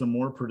with some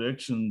more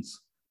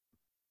predictions.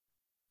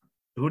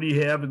 Who do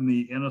you have in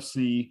the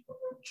NFC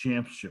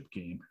Championship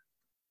game?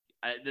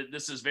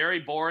 This is very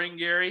boring,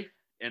 Gary,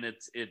 and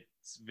it's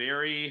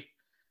very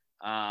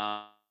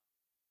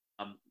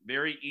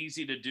very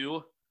easy to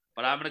do.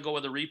 But I'm going to go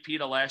with a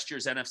repeat of last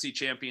year's NFC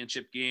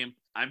Championship game.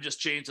 I'm just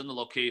changing the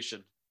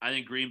location. I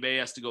think Green Bay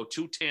has to go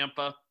to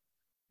Tampa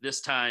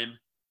this time.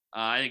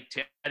 I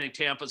think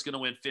Tampa's going to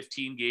win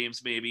 15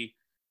 games maybe,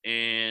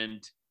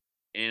 and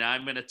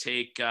I'm going to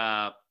take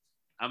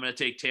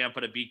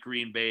Tampa to beat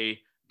Green Bay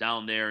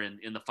down there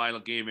in the final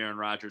game Aaron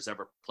Rodgers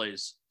ever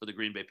plays for the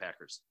Green Bay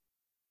Packers.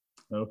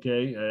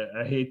 Okay,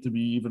 I hate to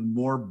be even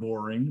more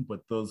boring, but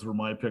those were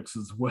my picks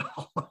as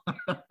well.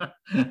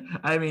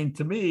 I mean,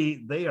 to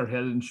me, they are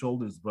head and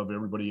shoulders above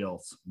everybody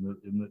else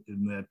in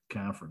that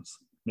conference.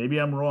 Maybe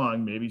I'm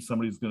wrong. Maybe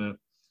somebody's going to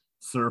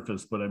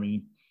surface, but I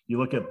mean, you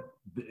look at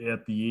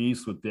the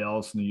East with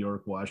Dallas, New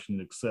York,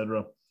 Washington,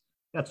 etc.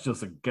 That's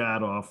just a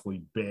god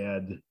awfully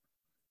bad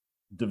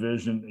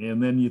division.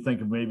 And then you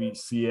think of maybe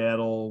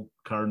Seattle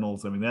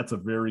Cardinals. I mean, that's a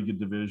very good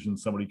division.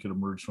 Somebody could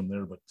emerge from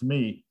there, but to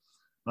me,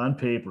 on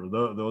paper,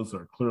 those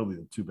are clearly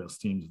the 2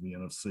 best teams in the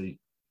NFC.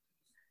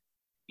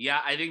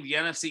 Yeah, I think the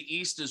NFC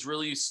East is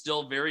really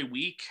still very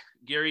weak,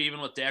 Gary,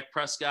 even with Dak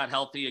Prescott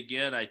healthy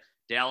again.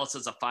 Dallas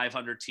is a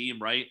 500 team,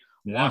 right?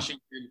 Yeah.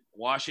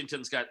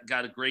 Washington's got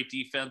a great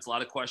defense, a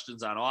lot of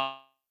questions on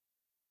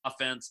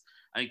offense.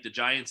 I think the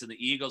Giants and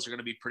the Eagles are going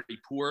to be pretty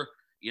poor.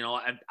 You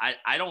know,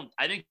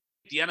 I think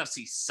the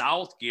NFC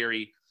South,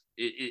 Gary,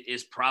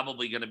 is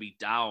probably going to be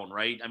down,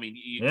 right? I mean,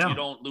 you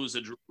don't lose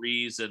a Drew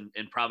Brees and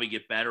probably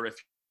get better if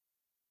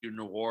you're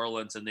New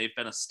Orleans, and they've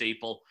been a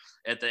staple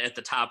at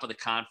the top of the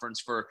conference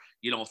for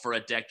a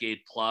decade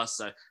plus.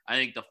 I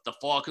think the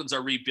Falcons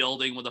are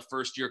rebuilding with a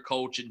first-year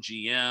coach and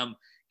GM.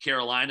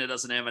 Carolina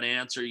doesn't have an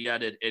answer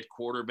yet at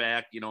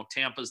quarterback. You know,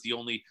 Tampa's the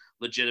only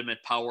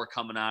legitimate power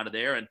coming out of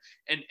there. And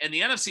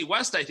the NFC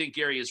West, I think,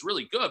 Gary, is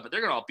really good, but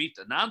they're going to all beat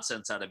the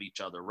nonsense out of each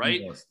other,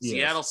 right? Yes.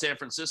 Seattle, San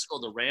Francisco,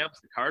 the Rams,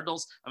 the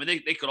Cardinals. I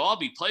mean, they could all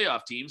be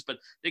playoff teams, but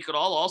they could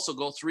all also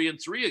go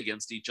 3-3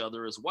 against each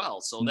other as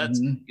well. So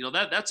that's,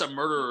 that's a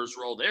murderer's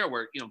row there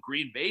where,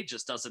 Green Bay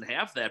just doesn't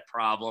have that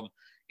problem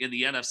in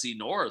the NFC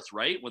North,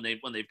 right? When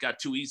they've got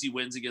 2 easy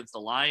wins against the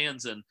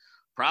Lions, and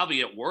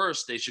probably at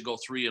worst, they should go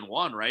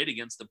 3-1, right,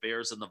 against the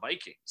Bears and the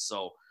Vikings.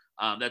 So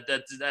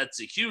that's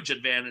a huge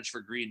advantage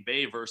for Green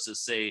Bay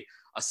versus, say,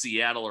 a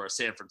Seattle or a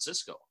San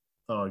Francisco.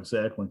 Oh,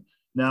 exactly.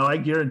 Now, I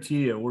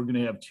guarantee you we're going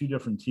to have 2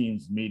 different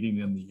teams meeting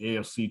in the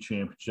AFC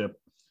Championship.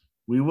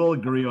 We will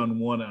agree on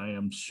one, I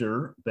am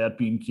sure, that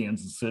being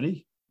Kansas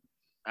City.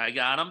 I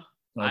got them.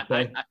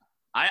 Okay.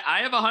 I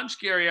have a hunch,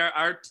 Gary,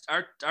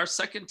 our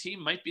second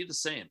team might be the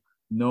same.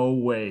 No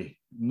way.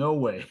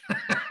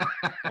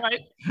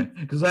 Right.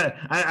 Because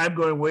I'm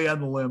going way on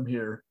the limb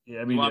here.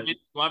 Yeah, I mean, you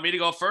want me to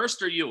go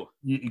first or you?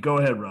 You go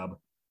ahead, Rob.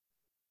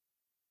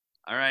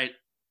 All right.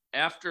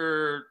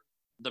 After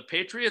the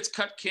Patriots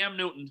cut Cam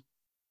Newton,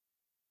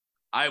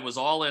 I was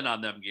all in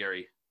on them,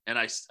 Gary, and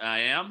I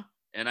am,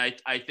 and I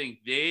think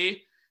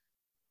they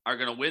are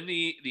going to win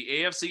the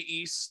AFC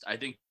East. I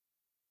think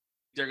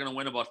they're going to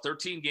win about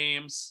 13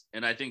 games,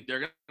 and I think they're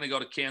going to go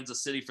to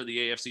Kansas City for the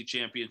AFC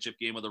Championship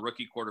game with a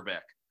rookie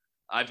quarterback.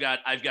 I've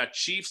got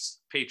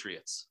Chiefs,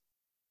 Patriots.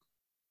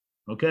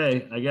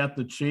 Okay, I got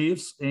the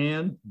Chiefs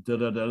and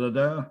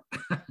the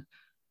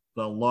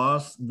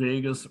Las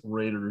Vegas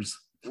Raiders.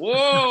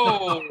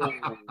 Whoa!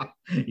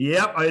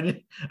 Yep,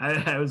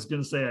 I was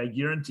going to say, I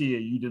guarantee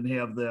you didn't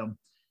have them.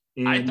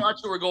 And I thought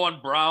you were going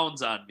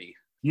Browns on me.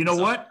 You know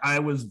what? I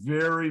was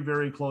very,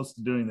 very close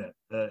to doing that.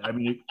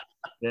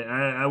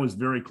 I was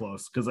very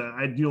close because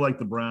I do like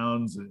the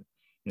Browns. And,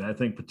 I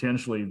think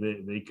potentially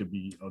they could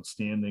be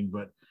outstanding.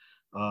 But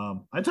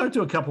I talked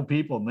to a couple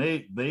people,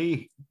 and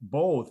they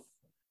both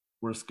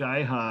were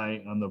sky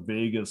high on the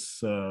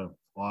Vegas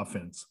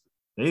offense.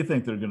 They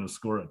think they're going to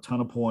score a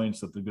ton of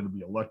points, that they're going to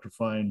be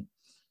electrifying.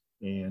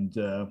 And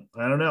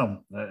I don't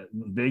know.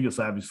 Vegas,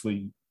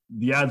 obviously,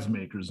 the odds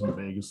makers in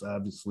Vegas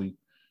obviously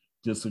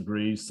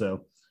disagree.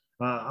 So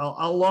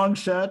I'll long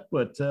shot,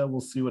 but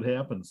we'll see what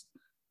happens.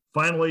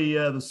 Finally,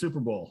 the Super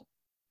Bowl.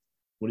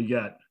 What do you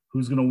got?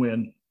 Who's going to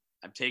win?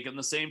 I'm taking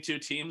the same two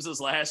teams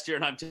as last year,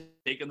 and I'm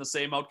taking the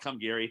same outcome,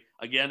 Gary.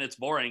 Again, it's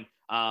boring.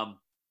 But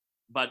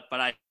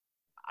I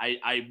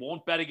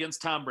won't bet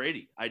against Tom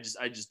Brady. I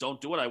just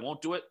don't do it. I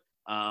won't do it.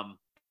 And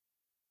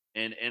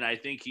I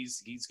think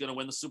he's going to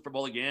win the Super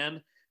Bowl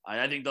again.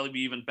 I think they'll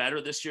be even better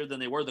this year than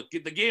they were.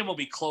 The game will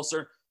be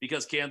closer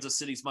because Kansas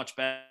City's much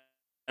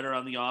better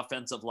on the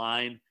offensive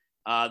line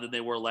than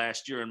they were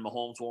last year, and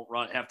Mahomes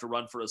won't have to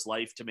run for his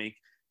life to make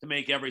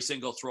every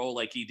single throw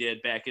like he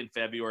did back in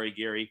February,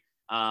 Gary.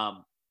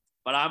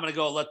 But I'm going to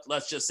go,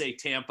 let's just say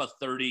Tampa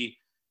 30,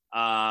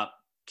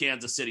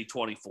 Kansas City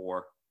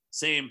 24.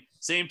 Same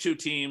two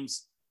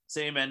teams,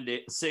 same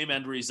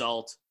end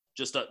result.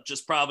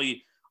 Just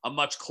probably a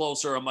much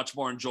closer, a much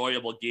more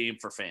enjoyable game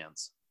for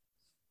fans.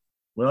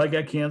 Well, I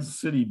got Kansas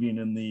City being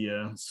in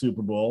the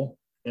Super Bowl,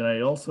 and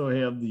I also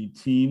have the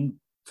team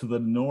to the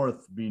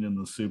north being in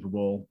the Super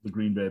Bowl, the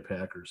Green Bay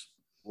Packers.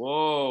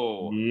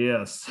 Whoa.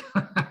 Yes.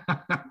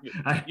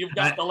 You've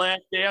got The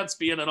Last Dance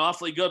being an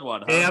awfully good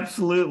one, huh?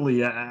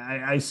 Absolutely.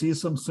 I see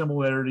some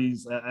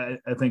similarities. I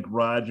think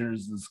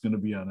Rodgers is going to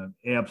be on an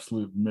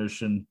absolute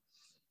mission.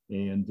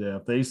 And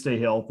if they stay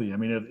healthy, I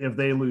mean, if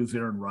they lose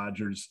Aaron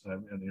Rodgers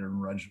and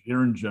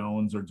Aaron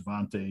Jones or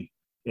Devontae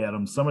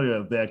Adams, somebody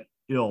of that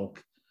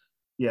ilk,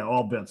 yeah,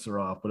 all bets are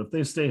off. But if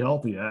they stay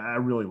healthy, I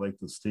really like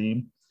this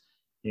team.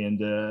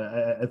 And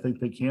I think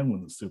they can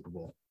win the Super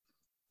Bowl.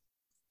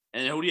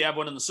 And who do you have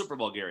winning the Super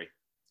Bowl, Gary?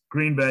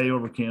 Green Bay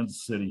over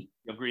Kansas City.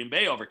 You have Green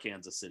Bay over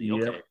Kansas City.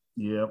 Okay.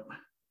 Yep.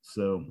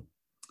 So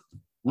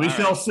we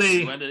shall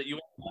see.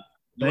 You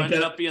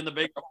ended up being the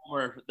bigger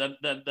homer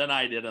than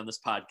I did on this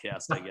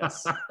podcast, I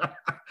guess.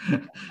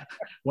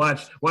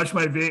 Watch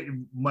my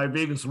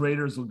Vegas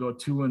Raiders will go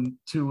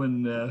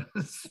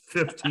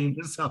 2-15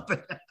 or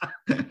something.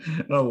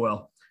 Oh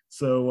well.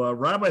 So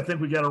Rob, I think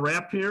we got a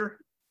wrap here.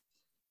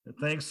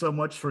 Thanks so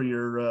much for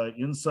your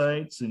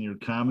insights and your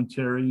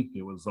commentary.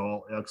 It was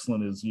all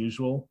excellent as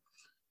usual.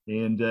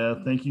 And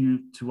thank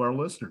you to our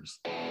listeners.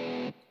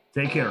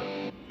 Take care.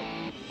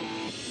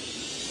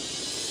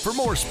 For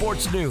more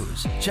sports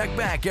news, check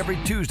back every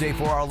Tuesday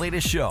for our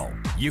latest show.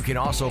 You can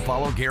also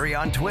follow Gary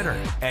on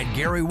Twitter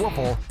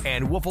 @GaryWoelfel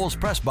and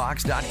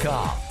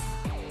WoelfelsPressBox.com.